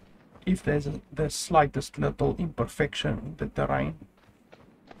there if there's the slightest little imperfection in the terrain.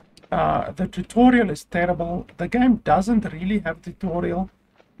 The tutorial is terrible. The game doesn't really have tutorial.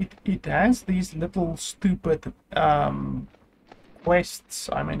 It has these little stupid quests.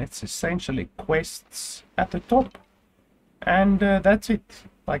 I mean, it's essentially quests at the top. And that's it.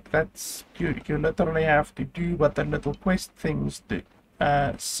 Like that's you literally have to do what the little quest things do,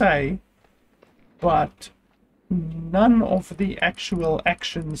 say, but none of the actual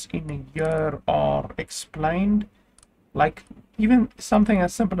actions in here are explained. Like even something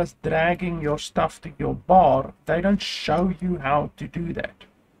as simple as dragging your stuff to your bar, they don't show you how to do that.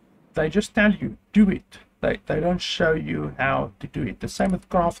 They just tell you, do it. They don't show you how to do it. The same with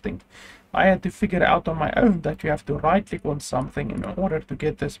crafting. I had to figure out on my own that you have to right click on something in order to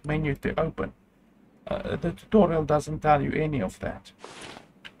get this menu to open. The tutorial doesn't tell you any of that.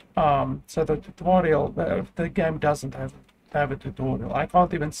 So the tutorial, the game doesn't have a tutorial. I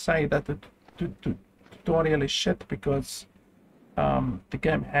can't even say that the tutorial is shit because the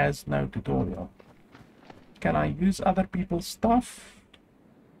game has no tutorial. Can I use other people's stuff?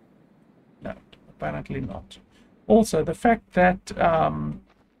 No, apparently not. Also, the fact that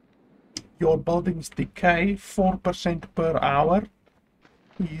your buildings decay 4% per hour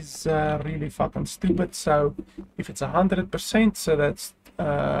is really fucking stupid. So if it's 100%, so that's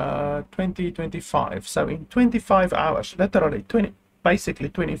 25. So in 25 hours, literally basically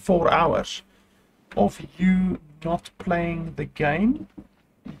 24 hours of you not playing the game,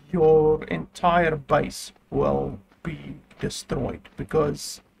 your entire base will be destroyed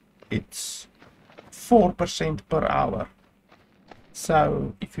because it's 4% per hour.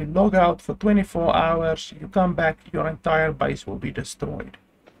 So if you log out for 24 hours, you come back, your entire base will be destroyed.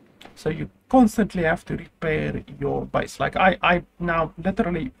 So you constantly have to repair your base. Like I now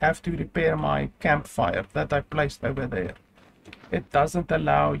literally have to repair my campfire that I placed over there. It doesn't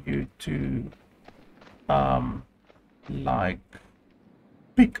allow you to like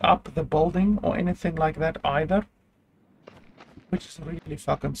pick up the building or anything like that either, which is really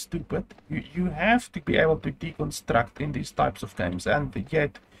fucking stupid. You have to be able to deconstruct in these types of games, and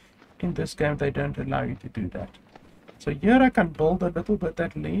yet in this game they don't allow you to do that. So here I can build a little bit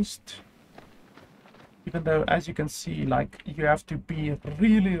at least, even though as you can see, like you have to be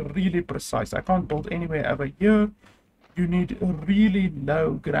really precise. I can't build anywhere over here. You need a really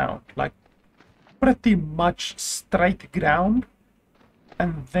low ground, like pretty much straight ground,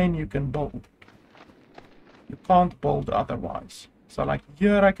 and then you can build. You can't build otherwise. So like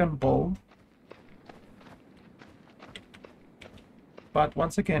here I can build, but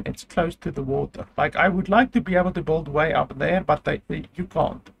once again it's close to the water. Like I would like to be able to build way up there, but you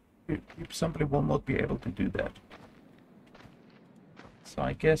can't. You simply will not be able to do that. So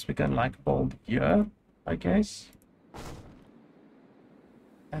I guess we can like build here, I guess.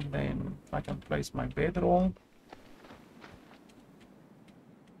 And then I can place my bedroll.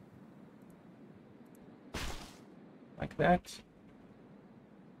 Like that.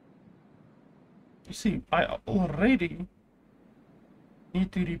 You see, I already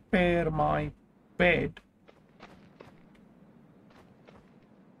need to repair my bed.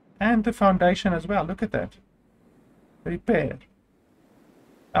 And the foundation as well. Look at that. Repair.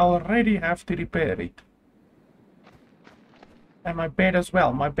 I already have to repair it. And my bed as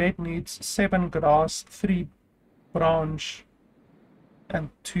well. My bed needs 7 grass, 3 branch,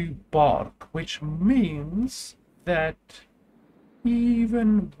 and 2 bark, which means that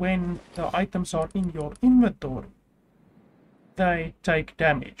even when the items are in your inventory, they take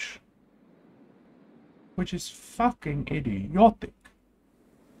damage, which is fucking idiotic.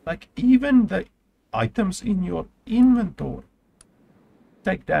 Like even the items in your inventory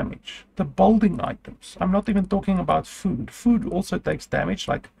take damage. The building items. I'm not even talking about food. Food also takes damage.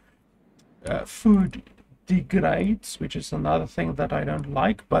 Like food degrades, which is another thing that I don't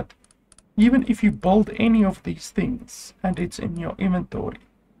like. But even if you build any of these things and it's in your inventory,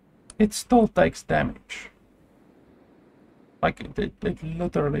 it still takes damage. Like it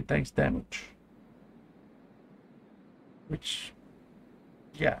literally takes damage. Which,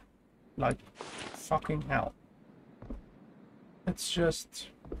 yeah, like fucking hell. It's just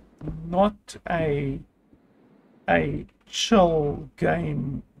not a chill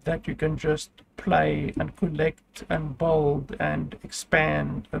game that you can just play and collect and build and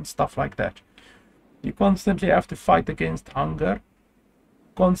expand and stuff like that. You constantly have to fight against hunger,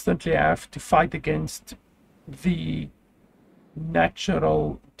 constantly have to fight against the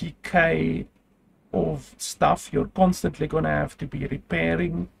natural decay of stuff. You're constantly gonna have to be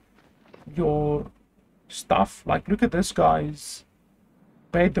repairing your stuff. Like look at this guy's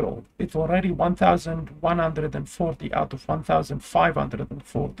bedroll. It's already 1140 out of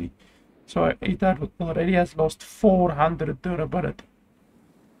 1540. So it already has lost 400 durability.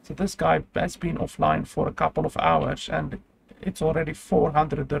 So this guy has been offline for a couple of hours and it's already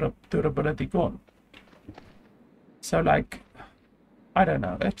 400 durability gone. So like, I don't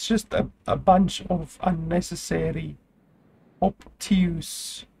know, it's just a bunch of unnecessary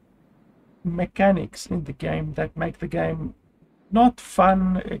obtuse mechanics in the game that make the game not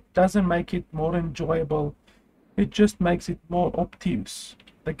fun. It doesn't make it more enjoyable. It just makes it more obtuse.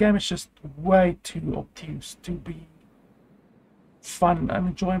 The game is just way too obtuse to be fun and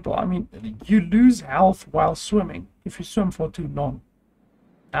enjoyable. I mean, you lose health while swimming if you swim for too long.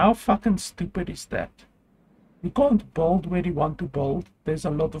 How fucking stupid is that? You can't build where you want to build. There's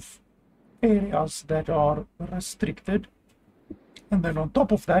a lot of areas that are restricted. And then on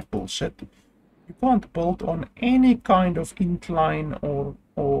top of that bullshit, you can't build on any kind of incline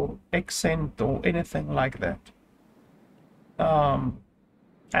or accent or anything like that.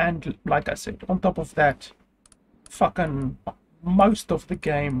 And like I said, on top of that, fucking most of the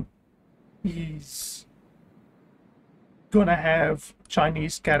game is gonna have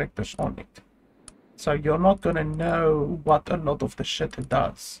Chinese characters on it. So you're not gonna know what a lot of the shit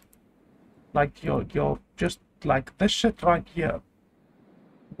does. Like you're just like this shit right here.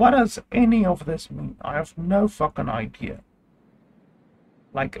 What does any of this mean? I have no fucking idea.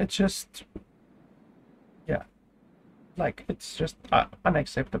 Like it's just, yeah, like it's just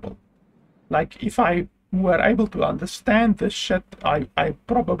unacceptable. Like if I were able to understand this shit, I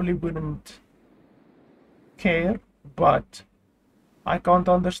probably wouldn't care, but I can't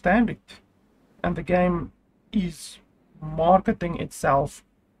understand it. And the game is marketing itself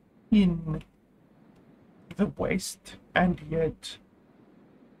in the West, and yet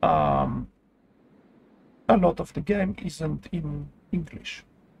a lot of the game isn't in English.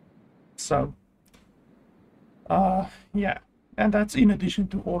 So yeah, and that's in addition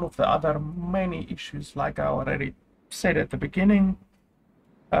to all of the other many issues, like I already said at the beginning.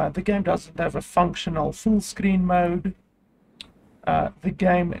 The game doesn't have a functional full screen mode. The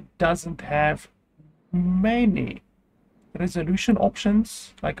game doesn't have many resolution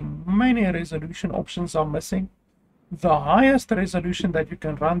options. Like many resolution options are missing. The highest resolution that you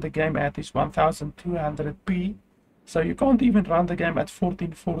can run the game at is 1200p. So you can't even run the game at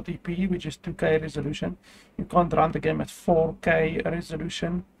 1440p, which is 2K resolution. You can't run the game at 4K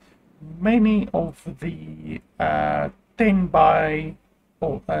resolution. Many of the 10 by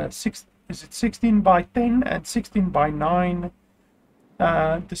or 16 by 10 and 16 by 9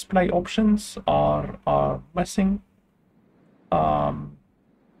 display options are missing. A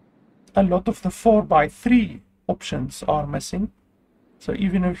lot of the 4 by 3 options are missing. So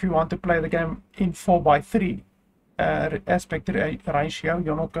even if you want to play the game in 4 by 3 aspect ratio,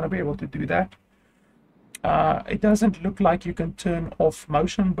 you're not going to be able to do that. It doesn't look like you can turn off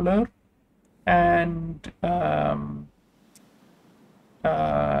motion blur, and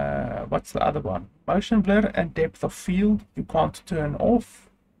what's the other one? Motion blur and depth of field you can't turn off.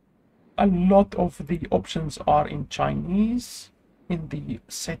 A lot of the options are in Chinese in the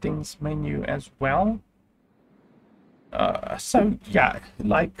settings menu as well. So yeah,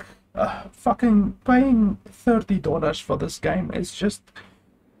 like fucking paying $30 for this game is just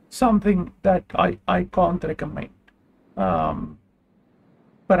something that I can't recommend.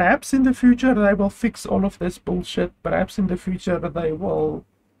 Perhaps in the future they will fix all of this bullshit. Perhaps in the future they will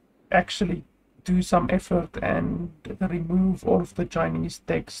actually do some effort and remove all of the Chinese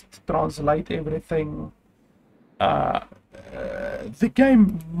text, translate everything. The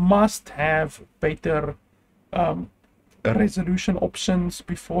game must have better resolution options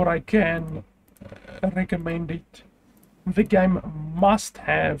before I can recommend it. The game must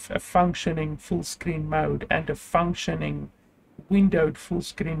have a functioning full screen mode and a functioning windowed full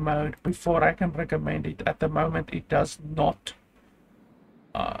screen mode before I can recommend it. At the moment it does not.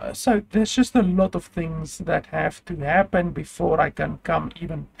 So there's just a lot of things that have to happen before I can come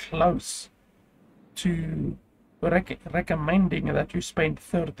even close to recommending that you spend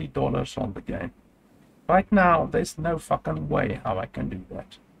 $30 on the game. Right now there's no fucking way how I can do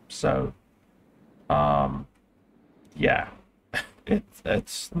that. So yeah,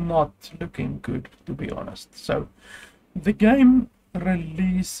 it's not looking good, to be honest. So the game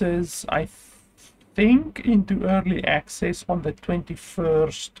releases, I think, into early access on the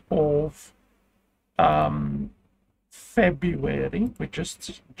 21st of February, which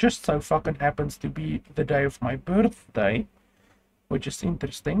just so fucking happens to be the day of my birthday, which is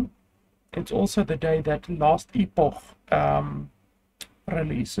interesting. It's also the day that Last Epoch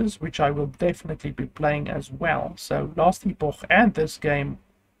releases, which I will definitely be playing as well. So Last Epoch and this game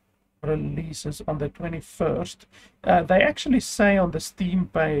releases on the 21st. They actually say on the Steam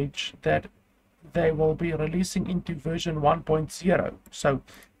page that they will be releasing into version 1.0. So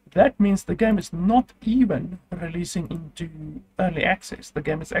that means the game is not even releasing into early access. The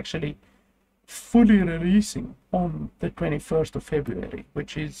game is actually fully releasing on the 21st of February,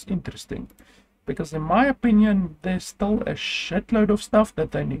 which is interesting because in my opinion there's still a shitload of stuff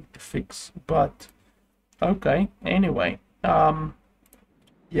that they need to fix. But okay, anyway,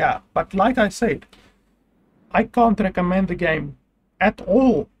 yeah, but like I said, I can't recommend the game at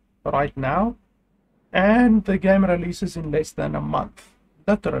all right now, and the game releases in less than a month.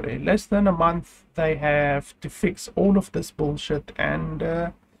 Literally less than a month. They have to fix all of this bullshit,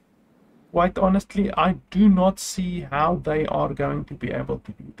 and quite honestly, I do not see how they are going to be able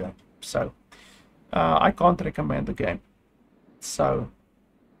to do that. So I can't recommend the game. So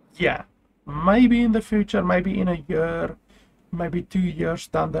yeah, maybe in the future, maybe in a year, maybe 2 years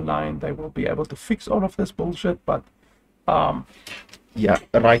down the line, they will be able to fix all of this bullshit. But yeah,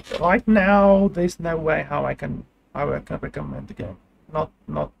 right now there's no way how I can recommend the game. Not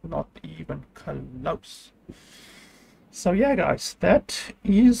even close. So yeah, guys, that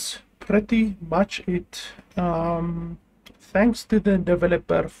is pretty much it. Thanks to the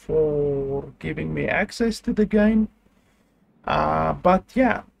developer for giving me access to the game. But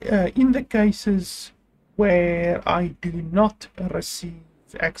yeah, in the cases where I do not receive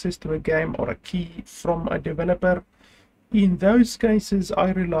access to a game or a key from a developer, in those cases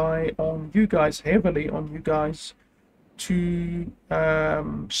I rely on you guys, heavily on you guys, to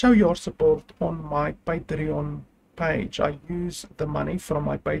show your support on my Patreon page. I use the money from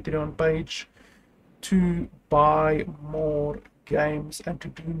my Patreon page to buy more games and to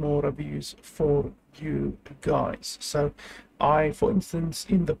do more reviews for you guys. So I, for instance,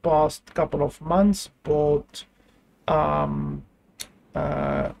 in the past couple of months bought Pal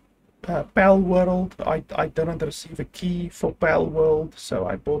World. I didn't receive a key for Pal World, so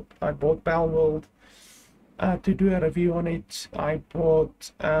I bought Pal World to do a review on it. I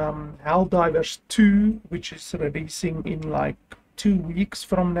bought Helldivers 2, which is releasing in like 2 weeks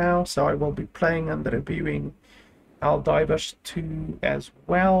from now, so I will be playing and reviewing Helldivers 2 as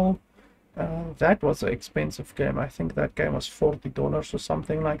well. That was an expensive game. I think that game was $40 or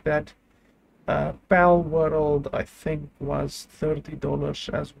something like that. Pal World, I think, was $30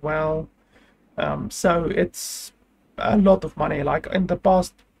 as well. So it's a lot of money. Like in the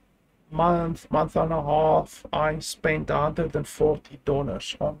past month and a half, I spent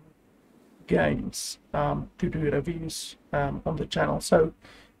 $140 on games to do reviews on the channel. So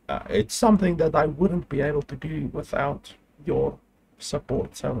it's something that I wouldn't be able to do without your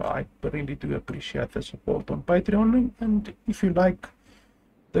support. So I really do appreciate the support on Patreon, and if you like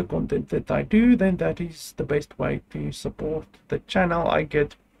the content that I do, then that is the best way to support the channel. I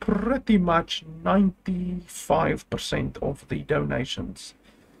get pretty much 95% of the donations.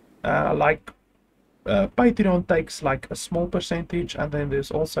 Patreon takes like a small percentage, and then there's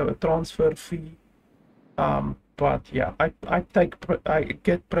also a transfer fee. But yeah, I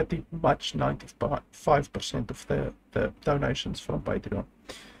get pretty much 95% of the donations from Patreon.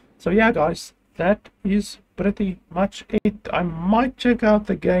 So yeah, guys, that is pretty much it. I might check out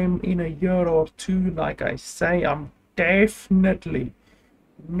the game in a year or two. Like I say, I'm definitely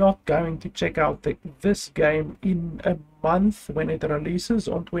not going to check out this game in a month when it releases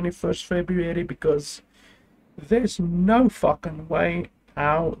on 21st February, because there's no fucking way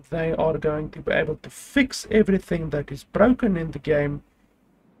how they are going to be able to fix everything that is broken in the game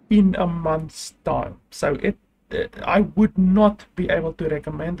in a month's time. So I would not be able to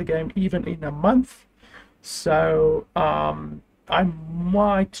recommend the game even in a month. So I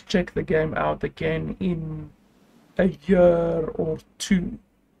might check the game out again in a year or two.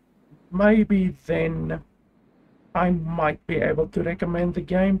 Maybe then I might be able to recommend the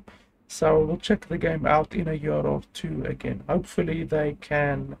game. So we'll check the game out in a year or two again. Hopefully they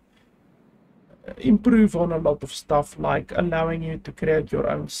can improve on a lot of stuff, like allowing you to create your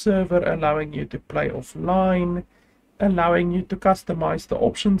own server, allowing you to play offline, allowing you to customize the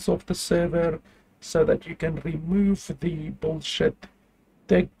options of the server so that you can remove the bullshit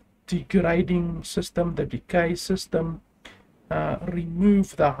degrading system, the decay system,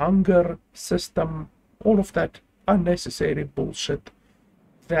 remove the hunger system, all of that unnecessary bullshit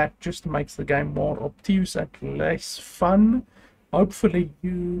that just makes the game more obtuse and less fun. Hopefully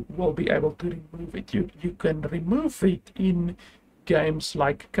you will be able to remove it. You can remove it in games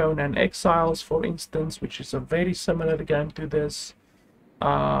like Conan Exiles, for instance, which is a very similar game to this.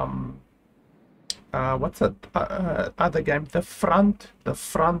 What's that other game? The Front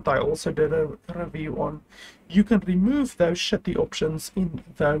I also did a review on. You can remove those shitty options in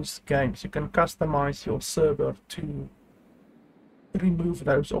those games. You can customize your server to remove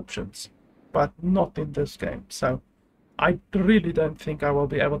those options, but not in this game. So I really don't think I will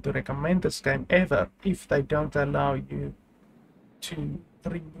be able to recommend this game ever if they don't allow you to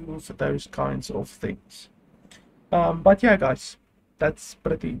remove those kinds of things. But yeah, guys, that's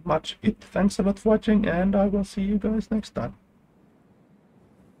pretty much it. Thanks a lot for watching, and I will see you guys next time.